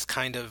this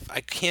kind of,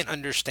 I can't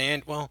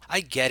understand. Well,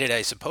 I get it,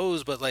 I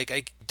suppose, but like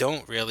I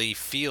don't really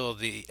feel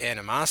the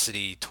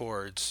animosity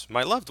towards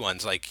my loved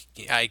ones. Like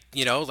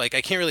like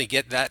I can't really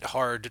get that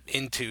hard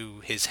into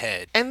his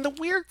head. And the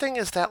weird thing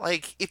is that,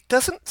 like, it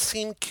doesn't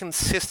seem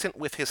consistent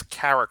with his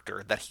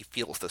character that he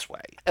feels this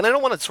way. And I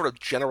don't want to sort of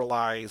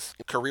generalize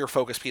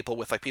career-focused people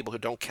with, like, people who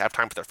don't have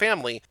time for their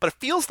family, but it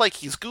feels like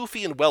he's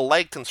goofy and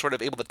well-liked and sort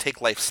of able to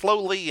take life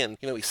slowly, and,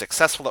 he's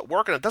successful at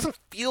work, and it doesn't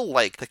feel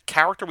like the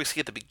character we see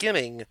at the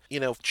beginning,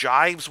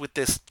 jives with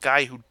this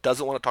guy who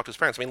doesn't want to talk to his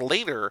parents. I mean,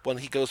 later, when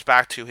he goes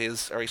back to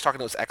he's talking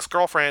to his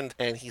ex-girlfriend,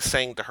 and he's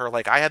saying to her,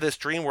 like, I had this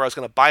dream where I was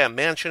going to buy a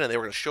mansion, and they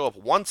were going to show up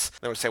once,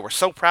 and they would say, we're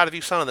so proud of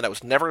you, son, and then I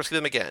was never going to see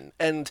them again.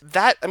 And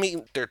that, I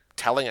mean, they're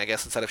telling, I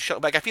guess, instead of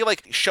showing. Like, I feel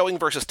like showing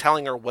versus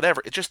telling or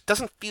whatever, it just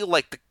doesn't feel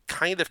like the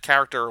kind of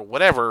character or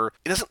whatever.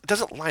 It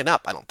doesn't line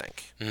up, I don't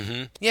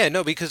think. Yeah,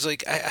 no, because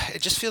like I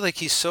just feel like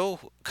he's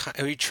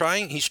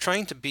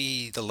trying to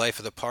be the life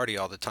of the party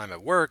all the time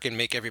at work and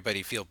make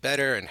everybody feel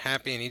better and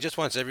happy, and he just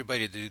wants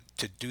everybody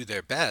to do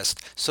their best.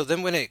 So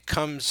then when it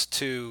comes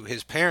to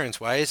his parents,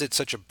 why is it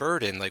such a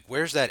burden? Like,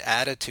 where's that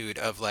attitude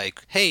of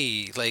like,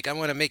 hey, like, I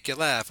want to make you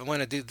laugh, I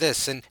want to do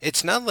this? And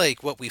it's not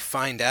like what we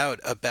find out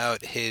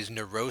about his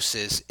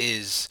neurosis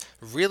is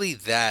really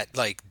that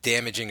like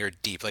damaging or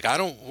deep. Like, I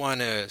don't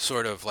want to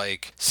sort of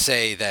like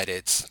say that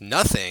it's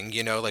nothing,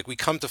 like we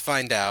come to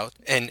find out,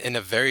 and in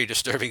a very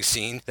disturbing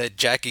scene, that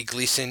Jackie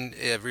Gleason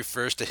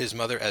refers to his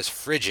mother as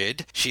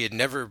frigid. She had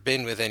never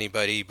been with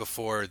anybody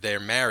before their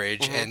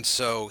marriage, and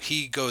so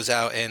he goes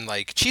out and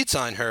like cheats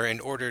on her in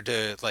order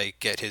to like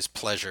get his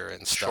pleasure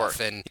and stuff.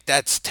 Sure. And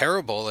that's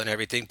terrible and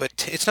everything,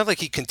 but it's not like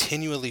he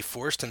continually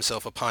forced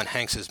himself upon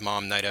Hanks's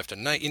mom night after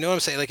night. You know what I'm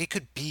saying? Like, it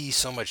could be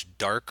so much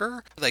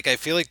darker. Like, I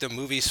feel like the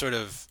movie sort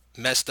of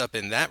messed up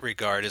in that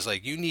regard. Is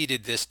like, you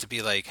needed this to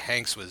be like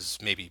Hanks was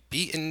maybe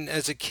beaten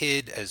as a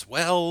kid as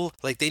well.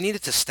 Like, they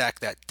needed to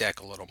stack that deck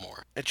a little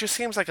more. It just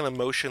seems like an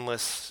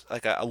emotionless,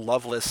 like a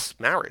loveless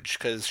marriage,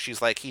 because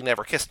she's like, he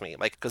never kissed me.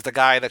 Like, because the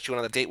guy that she went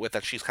on a date with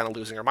that she's kind of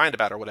losing her mind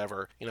about or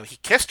whatever, he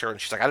kissed her,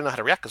 and she's like, I don't know how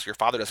to react because your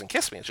father doesn't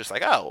kiss me. It's just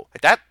like, oh,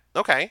 like that.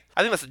 Okay.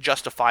 I think that's a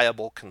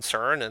justifiable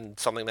concern and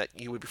something that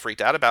you would be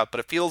freaked out about, but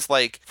it feels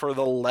like for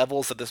the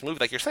levels of this movie,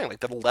 like you're saying, like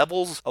the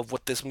levels of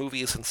what this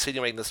movie is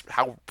insinuating, this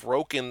how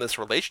broken this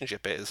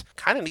relationship is,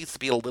 kind of needs to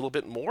be a little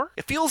bit more.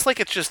 It feels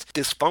like it's just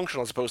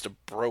dysfunctional as opposed to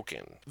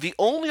broken. The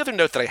only other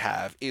note that I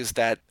have is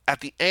that at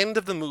the end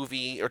of the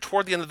movie, or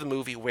toward the end of the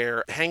movie,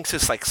 where Hanks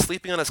is like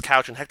sleeping on his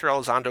couch and Hector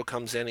Elizondo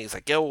comes in, he's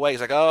like, go away.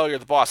 He's like, oh, you're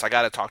the boss, I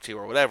gotta talk to you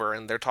or whatever.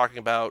 And they're talking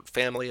about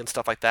family and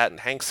stuff like that. And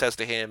Hanks says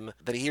to him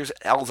that he hears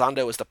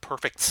Elizondo is the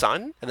perfect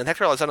son. And then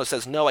Hector Elizondo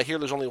says, no, I hear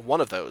there's only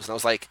one of those. And I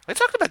was like, are they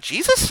talking about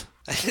Jesus?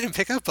 I didn't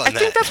pick up on I that.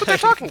 think that's what they're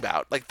talking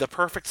about, like the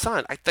perfect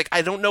son.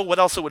 I don't know what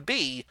else it would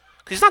be.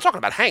 Because he's not talking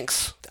about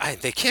Hanks.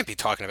 They can't be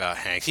talking about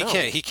Hanks. He No.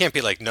 can't. He can't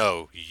be like,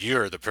 no,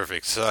 you're the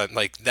perfect son.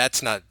 Like,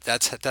 that's not.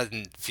 That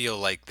doesn't feel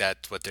like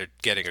that's what they're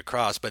getting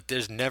across. But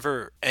there's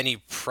never any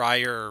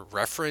prior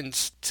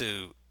reference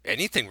to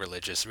anything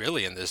religious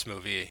really in this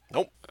movie.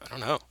 Nope. I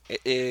don't know.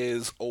 It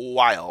is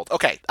wild.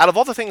 Okay, out of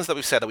all the things that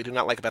we've said that we do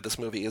not like about this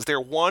movie, is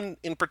there one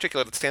in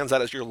particular that stands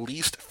out as your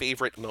least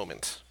favorite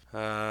moment?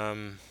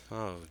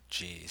 Oh,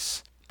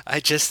 jeez. I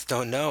just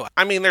don't know.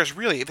 I mean, there's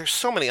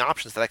so many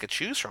options that I could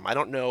choose from. I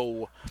don't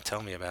know.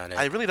 Tell me about it.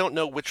 I really don't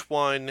know which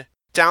one.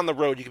 Down the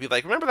road, you could be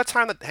like, remember that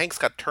time that Hanks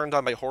got turned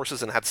on by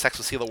horses and had sex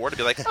with Celia Ward? To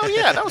be like, oh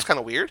yeah, that was kind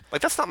of weird.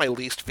 Like, that's not my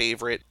least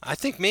favorite. I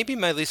think maybe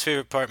my least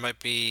favorite part might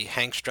be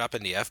Hanks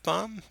dropping the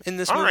F-bomb in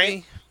this All movie.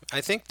 right.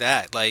 I think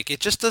that, like, it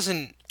just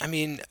doesn't, I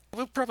mean,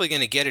 we're probably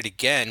going to get it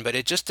again, but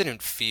it just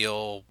didn't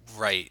feel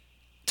right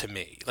to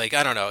me. Like,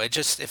 I don't know, it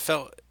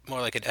felt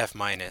more like an F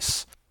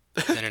minus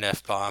than an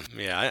F-bomb.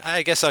 Yeah,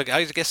 I guess I'll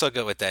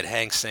go with that,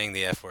 Hanks saying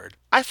the F word.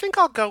 I think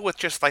I'll go with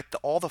just like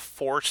all the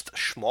forced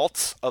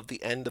schmaltz of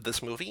the end of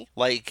this movie.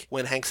 Like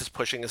when Hanks is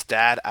pushing his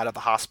dad out of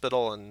the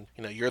hospital and,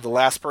 you're the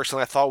last person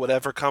I thought would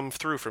ever come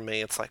through for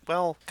me. It's like,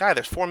 well, guy,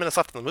 there's 4 minutes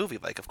left in the movie.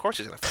 Like, of course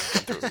he's going to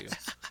come through with you.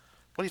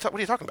 What are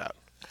you talking about?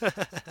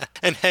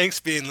 And Hanks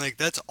being like,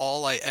 that's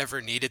all I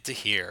ever needed to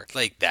hear.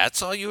 Like,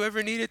 that's all you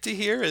ever needed to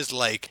hear is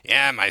like,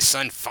 yeah, my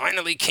son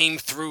finally came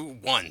through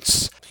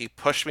once. He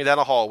pushed me down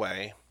a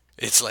hallway.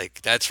 It's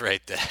like, that's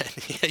right, Dad.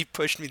 He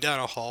pushed me down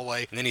a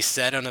hallway, and then he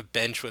sat on a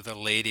bench with a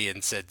lady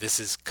and said, this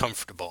is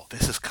comfortable.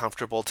 This is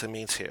comfortable to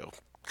me, too.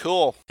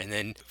 Cool. And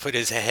then put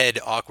his head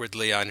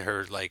awkwardly on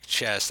her, like,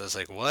 chest. I was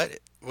like, what?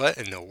 What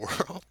in the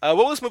world? What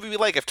would this movie be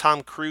like if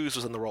Tom Cruise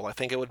was in the role? I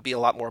think it would be a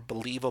lot more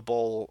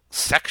believable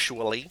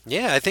sexually.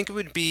 Yeah, I think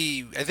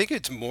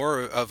it's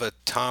more of a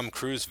Tom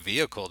Cruise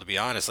vehicle, to be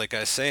honest. Like I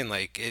was saying,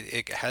 like,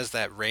 it has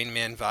that Rain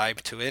Man vibe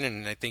to it,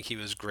 and I think he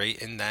was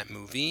great in that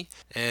movie.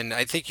 And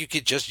I think you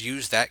could just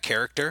use that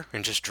character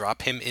and just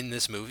drop him in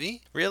this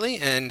movie, really,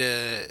 and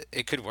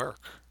it could work.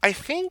 I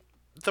think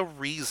the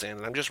reason,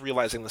 and I'm just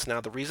realizing this now,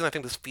 the reason I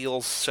think this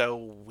feels so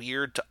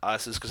weird to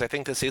us is because I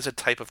think this is a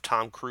type of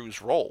Tom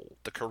Cruise role,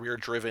 the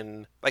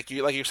career-driven, like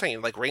you're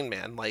saying, like Rain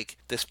Man. Like,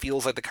 this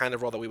feels like the kind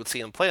of role that we would see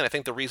him play, and I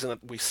think the reason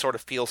that we sort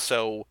of feel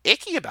so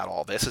icky about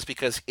all this is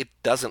because it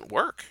doesn't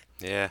work.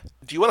 Yeah.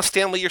 Do you want to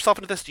Stan Lee yourself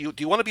into this? Do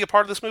you want to be a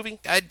part of this movie?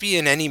 I'd be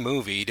in any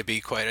movie to be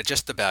quite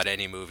just about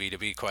any movie to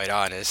be quite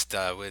honest.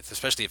 With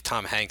especially if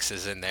Tom Hanks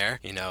is in there,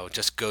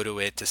 just go to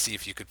it to see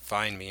if you could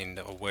find me in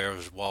a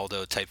Where's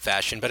Waldo type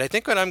fashion. But I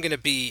think what I'm going to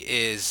be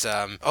is,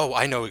 oh,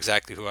 I know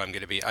exactly who I'm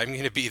going to be. I'm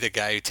going to be the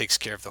guy who takes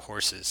care of the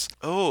horses.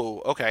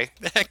 Oh, okay.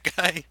 That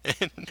guy,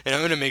 and I'm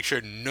going to make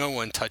sure no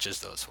one touches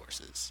those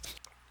horses.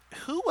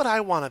 Who would I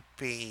want to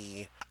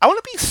be? I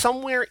want to be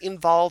somewhere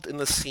involved in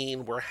the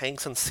scene where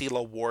Hanks and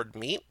Celia Ward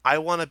meet. I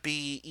want to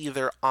be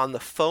either on the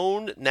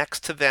phone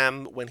next to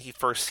them when he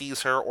first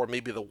sees her, or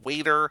maybe the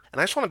waiter. And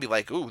I just want to be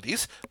like, ooh,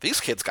 these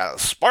kids got a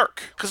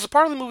spark. Because it's a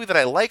part of the movie that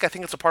I like. I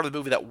think it's a part of the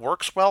movie that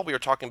works well. We were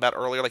talking about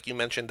earlier, like you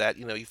mentioned, that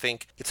you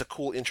think it's a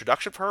cool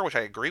introduction for her, which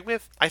I agree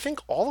with. I think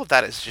all of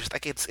that is just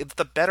like it's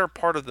the better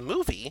part of the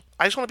movie.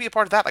 I just want to be a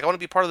part of that. Like I want to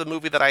be part of the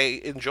movie that I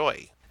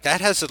enjoy. That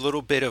has a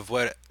little bit of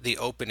what the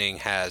opening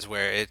has,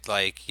 where it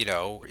like,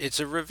 it's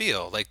a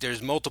reveal. Like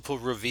there's multiple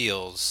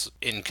reveals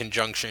in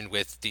conjunction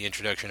with the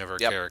introduction of her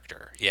Yep.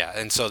 character. Yeah,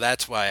 and so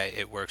that's why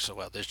it works so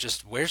well. There's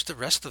just where's the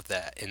rest of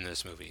that in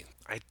this movie?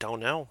 I don't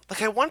know.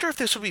 Like, I wonder if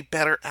this would be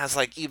better as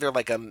like either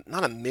like a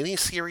not a mini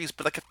series,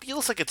 but like it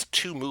feels like it's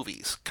two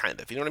movies, kind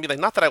of. You know what I mean? Like,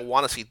 not that I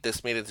want to see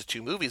this made into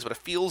two movies, but it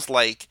feels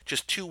like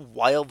just two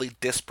wildly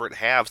disparate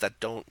halves that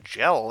don't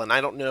gel. And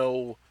I don't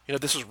know.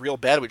 This is real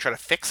bad. We try to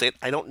fix it.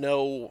 I don't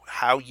know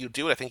how you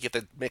do it. I think you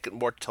have to make it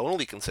more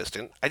tonally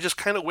consistent. I just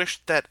kind of wish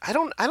that I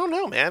don't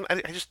know, man.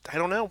 I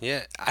don't know.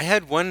 Yeah, I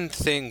had one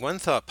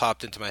thought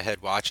popped into my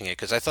head watching it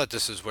because I thought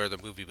this is where the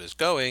movie was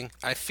going.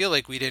 I feel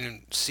like we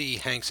didn't see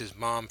Hanks's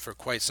mom for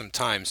quite some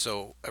time.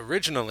 So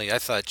originally I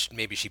thought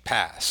maybe she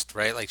passed,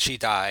 right? Like she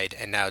died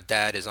and now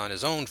dad is on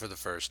his own for the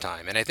first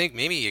time. And I think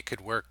maybe it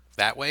could work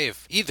that way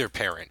if either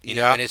parent,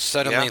 Yeah. and it's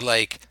suddenly Yeah.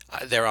 like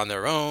they're on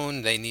their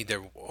own, they need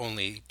their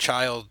only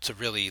child to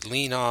really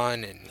lean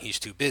on, and he's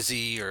too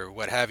busy or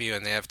what have you,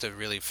 and they have to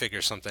really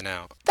figure something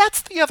out.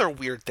 That's the other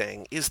weird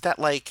thing is that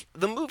like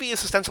the movie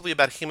is ostensibly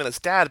about him and his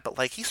dad, but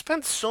like he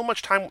spends so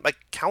much time like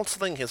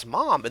counseling his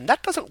mom, and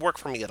that doesn't work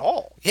for me at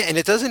all. Yeah, and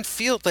it doesn't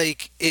feel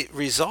like it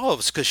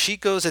resolves because she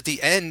goes at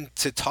the end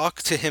to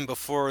talk to him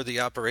before the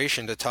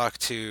operation to talk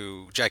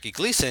to Jackie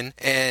Gleason,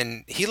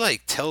 and he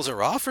like tells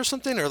her off or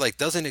something, or like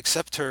doesn't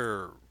accept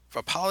her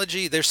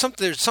apology. There's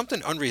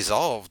something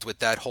unresolved with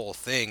that whole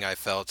thing, I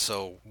felt.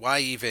 So why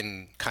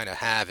even kind of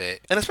have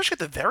it? And especially at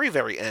the very,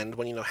 very end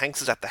when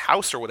Hanks is at the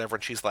house or whatever,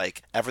 and she's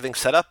like, "Everything's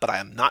set up, but I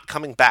am not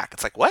coming back."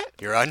 It's like, what?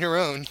 You're on your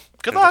own.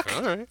 Good And it's luck. like,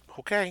 all right.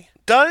 Okay.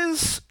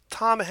 Does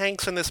Tom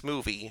Hanks in this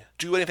movie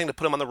do anything to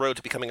put him on the road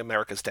to becoming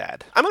America's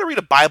dad? I'm going to read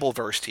a Bible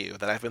verse to you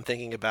that I've been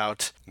thinking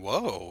about.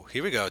 Whoa,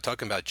 here we go,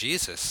 talking about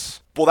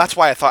Jesus. Well, that's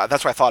why I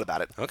thought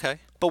about it. Okay.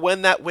 But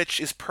when that which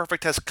is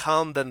perfect has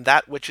come, then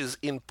that which is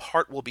in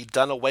part will be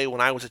done away.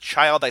 When I was a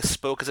child, I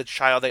spoke as a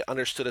child, I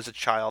understood as a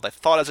child, I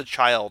thought as a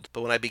child.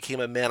 But when I became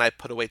a man, I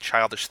put away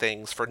childish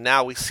things. For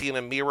now we see in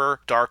a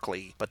mirror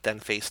darkly, but then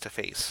face to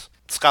face.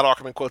 Scott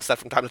Aukerman quotes that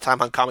from time to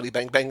time on Comedy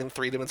Bang Bang and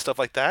Freedom and stuff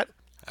like that.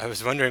 I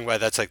was wondering why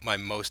that's like my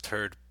most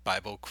heard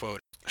Bible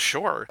quote.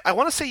 Sure. I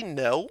want to say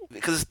no,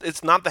 because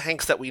it's not the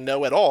Hanks that we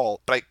know at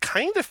all, but I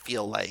kind of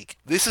feel like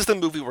this is the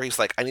movie where he's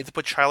like, I need to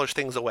put childish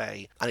things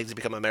away. I need to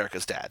become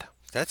America's dad.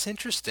 That's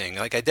interesting.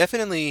 Like, I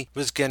definitely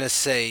was gonna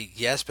say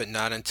yes, but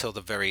not until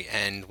the very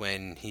end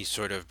when he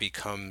sort of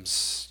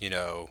becomes,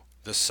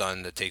 the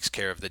son that takes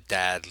care of the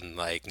dad, and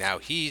like now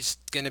he's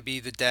gonna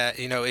be the dad.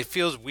 It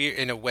feels weird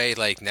in a way,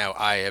 like now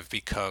I have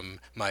become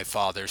my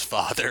father's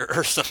father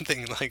or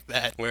something like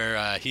that,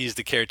 where he's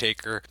the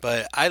caretaker.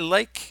 But I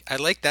like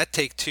that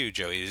take too,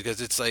 Joey,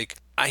 because it's like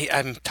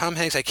I'm Tom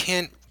Hanks. I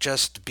can't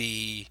just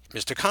be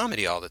Mr.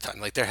 Comedy all the time.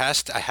 Like I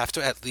have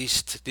to at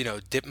least,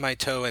 dip my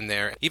toe in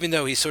there. Even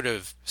though he sort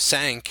of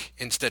sank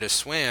instead of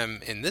swam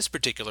in this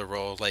particular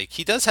role, like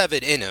he does have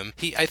it in him.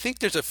 I think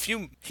there's a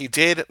few. He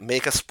did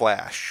make a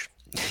splash.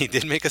 He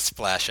did make a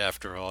splash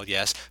after all,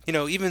 yes.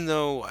 Even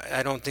though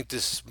I don't think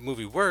this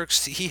movie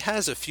works, he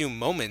has a few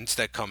moments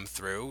that come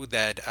through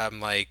that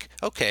I'm like,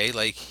 okay,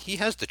 like he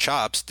has the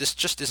chops. This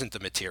just isn't the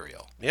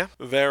material. Yeah,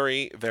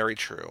 very, very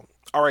true.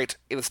 All right,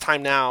 it is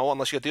time now.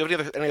 Unless do you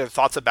have any other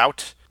thoughts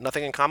about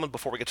Nothing in Common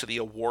before we get to the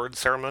award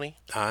ceremony?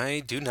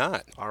 I do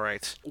not. All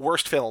right,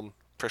 worst film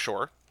for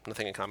sure.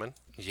 Nothing in Common.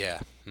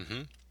 Yeah.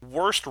 Mm-hmm.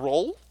 Worst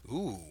role.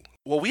 Ooh.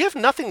 Well, we have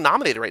nothing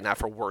nominated right now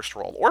for worst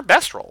role or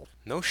best role.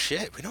 No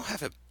shit. We don't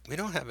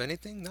have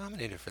anything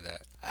nominated for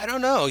that. I don't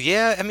know.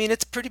 Yeah, I mean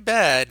it's pretty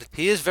bad.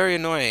 He is very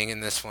annoying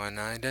in this one.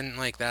 I didn't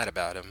like that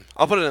about him.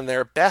 I'll put it in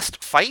there.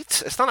 Best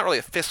fight. It's not really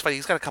a fist fight.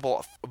 He's got a couple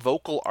of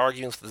vocal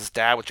arguments with his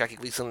dad with Jackie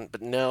Gleason,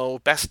 but no.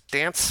 Best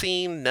dance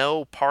scene,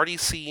 no. Party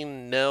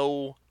scene,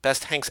 no.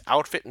 Best Hank's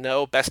outfit,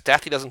 no. Best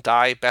death, he doesn't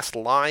die. Best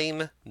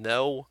line,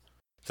 no.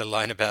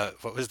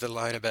 What was the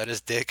line about his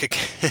dick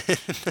again?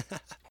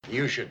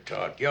 You should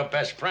talk. Your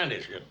best friend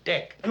is your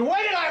dick. And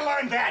where did I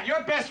learn that?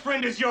 Your best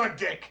friend is your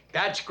dick.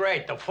 That's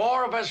great. The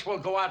four of us will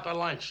go out to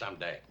lunch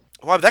someday.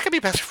 Well, that could be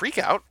best freak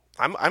out.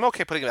 I'm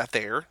okay putting that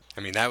there.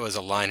 I mean, that was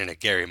a line in a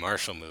Gary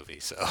Marshall movie,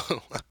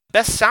 so.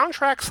 Best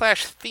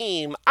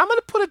soundtrack/theme, I'm going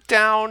to put it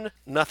down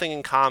Nothing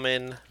in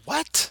Common.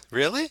 What?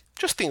 Really?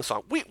 Just theme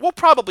song. We'll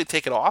probably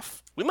take it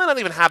off. We might not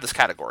even have this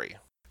category.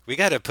 We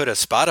got to put a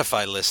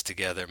Spotify list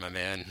together, my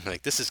man.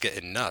 Like, this is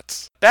getting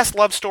nuts. Best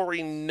love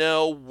story,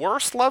 no.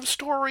 Worst love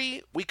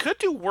story, we could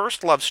do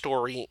worst love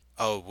story.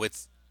 Oh,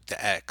 with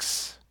the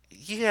X.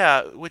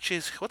 Yeah, which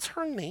is, what's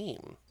her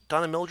name?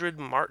 Donna Mildred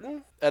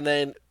Martin? And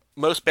then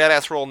most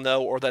badass role,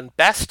 no. Or then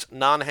best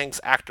non-Hanks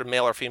actor,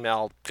 male or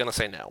female, gonna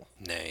say no.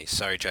 Nay,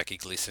 sorry, Jackie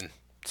Gleason.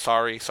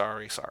 Sorry.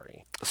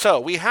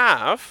 So we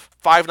have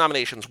 5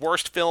 nominations.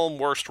 Worst film,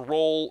 worst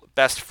role,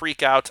 best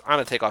freak out. I'm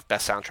going to take off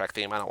best soundtrack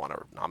theme. I don't want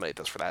to nominate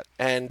this for that.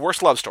 And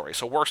worst love story.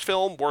 So worst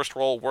film, worst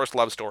role, worst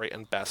love story,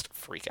 and best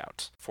freak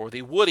out. For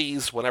the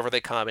Woodies, whenever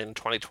they come in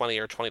 2020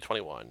 or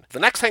 2021. The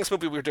next Hanks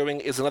movie we're doing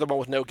is another one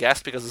with no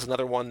guest because it's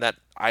another one that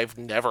I've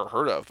never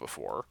heard of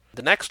before.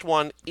 The next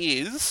one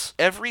is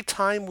Every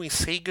Time We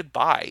Say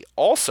Goodbye,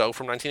 also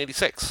from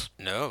 1986.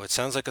 No, it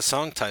sounds like a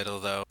song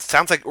title, though.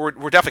 Sounds like we're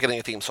definitely getting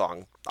a theme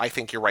song. I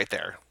think you're right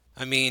there.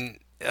 I mean,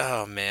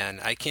 oh man,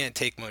 I can't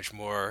take much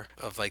more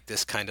of like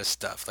this kind of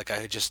stuff. Like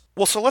I just...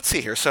 Well, so let's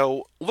see here.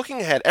 So looking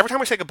ahead, Every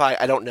Time We Say Goodbye,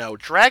 I don't know.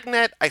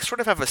 Dragnet, I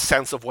sort of have a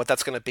sense of what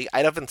that's going to be.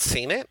 I haven't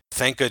seen it.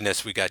 Thank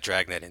goodness we got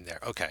Dragnet in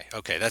there. Okay.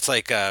 That's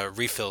like a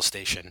refill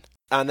station.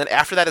 And then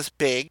after that is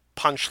Big,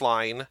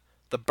 Punchline,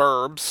 The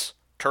Burbs,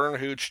 Turner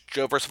and Hooch,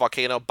 Joe vs.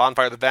 Volcano,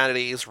 Bonfire of the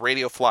Vanities,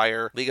 Radio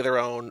Flyer, League of Their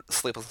Own,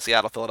 Sleepless in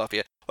Seattle,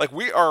 Philadelphia. Like,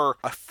 we are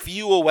a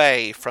few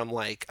away from,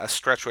 like, a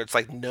stretch where it's,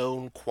 like,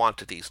 known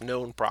quantities,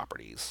 known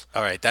properties.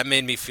 All right, that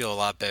made me feel a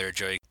lot better,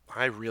 Joey.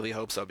 I really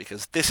hope so,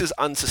 because this is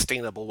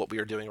unsustainable, what we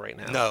are doing right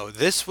now. No,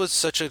 this was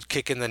such a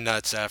kick in the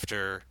nuts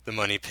after The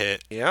Money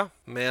Pit. Yeah?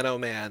 Man, oh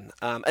man.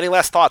 Any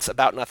last thoughts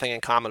about Nothing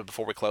in Common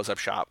before we close up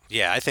shop?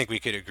 Yeah, I think we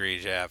could agree,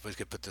 Jeff. We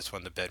could put this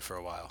one to bed for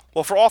a while.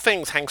 Well, for all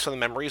things Hanks from the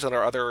Memories and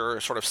our other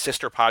sort of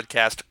sister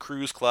podcast,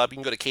 Cruise Club, you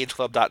can go to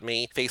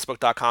cageclub.me,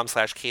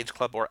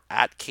 facebook.com/cageclub, or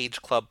at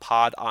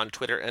cageclubpod on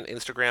Twitter and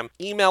Instagram.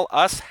 Email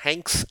us,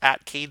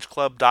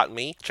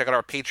 hanks@cageclub.me. Check out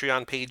our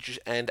Patreon page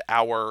and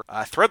our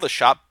Threadless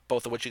shop,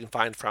 both of which you can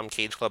find from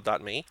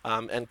cageclub.me.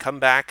 And come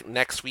back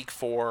next week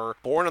for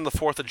Born on the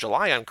 4th of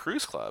July on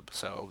Cruise Club.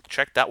 So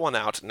check that one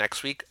out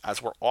next week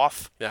as we're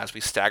off, as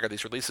we stagger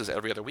these releases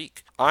every other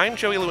week. I'm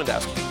Joey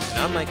Lewandowski. And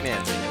I'm Mike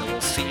Manzi. And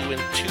we'll see you in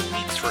 2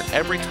 weeks for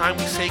Every Time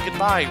We Say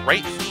Goodbye,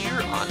 right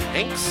here on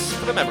Hanks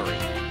for the Memory.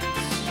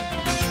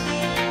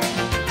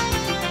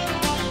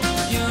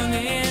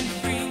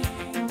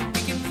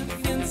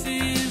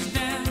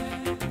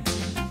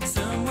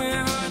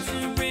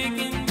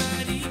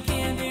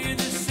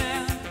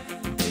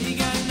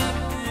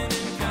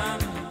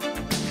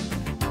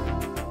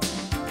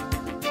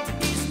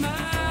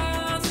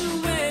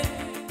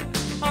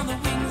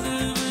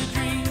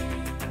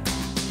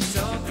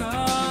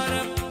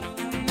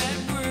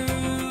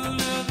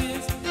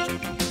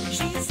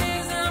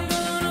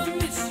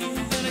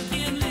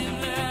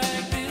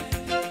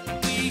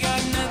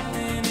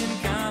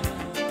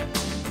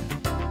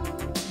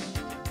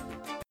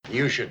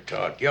 You should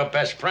talk. Your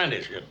best friend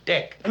is your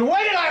dick. And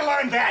where did I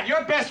learn that?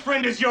 Your best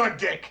friend is your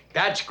dick.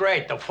 That's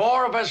great. The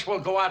 4 of us will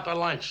go out to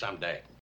lunch someday.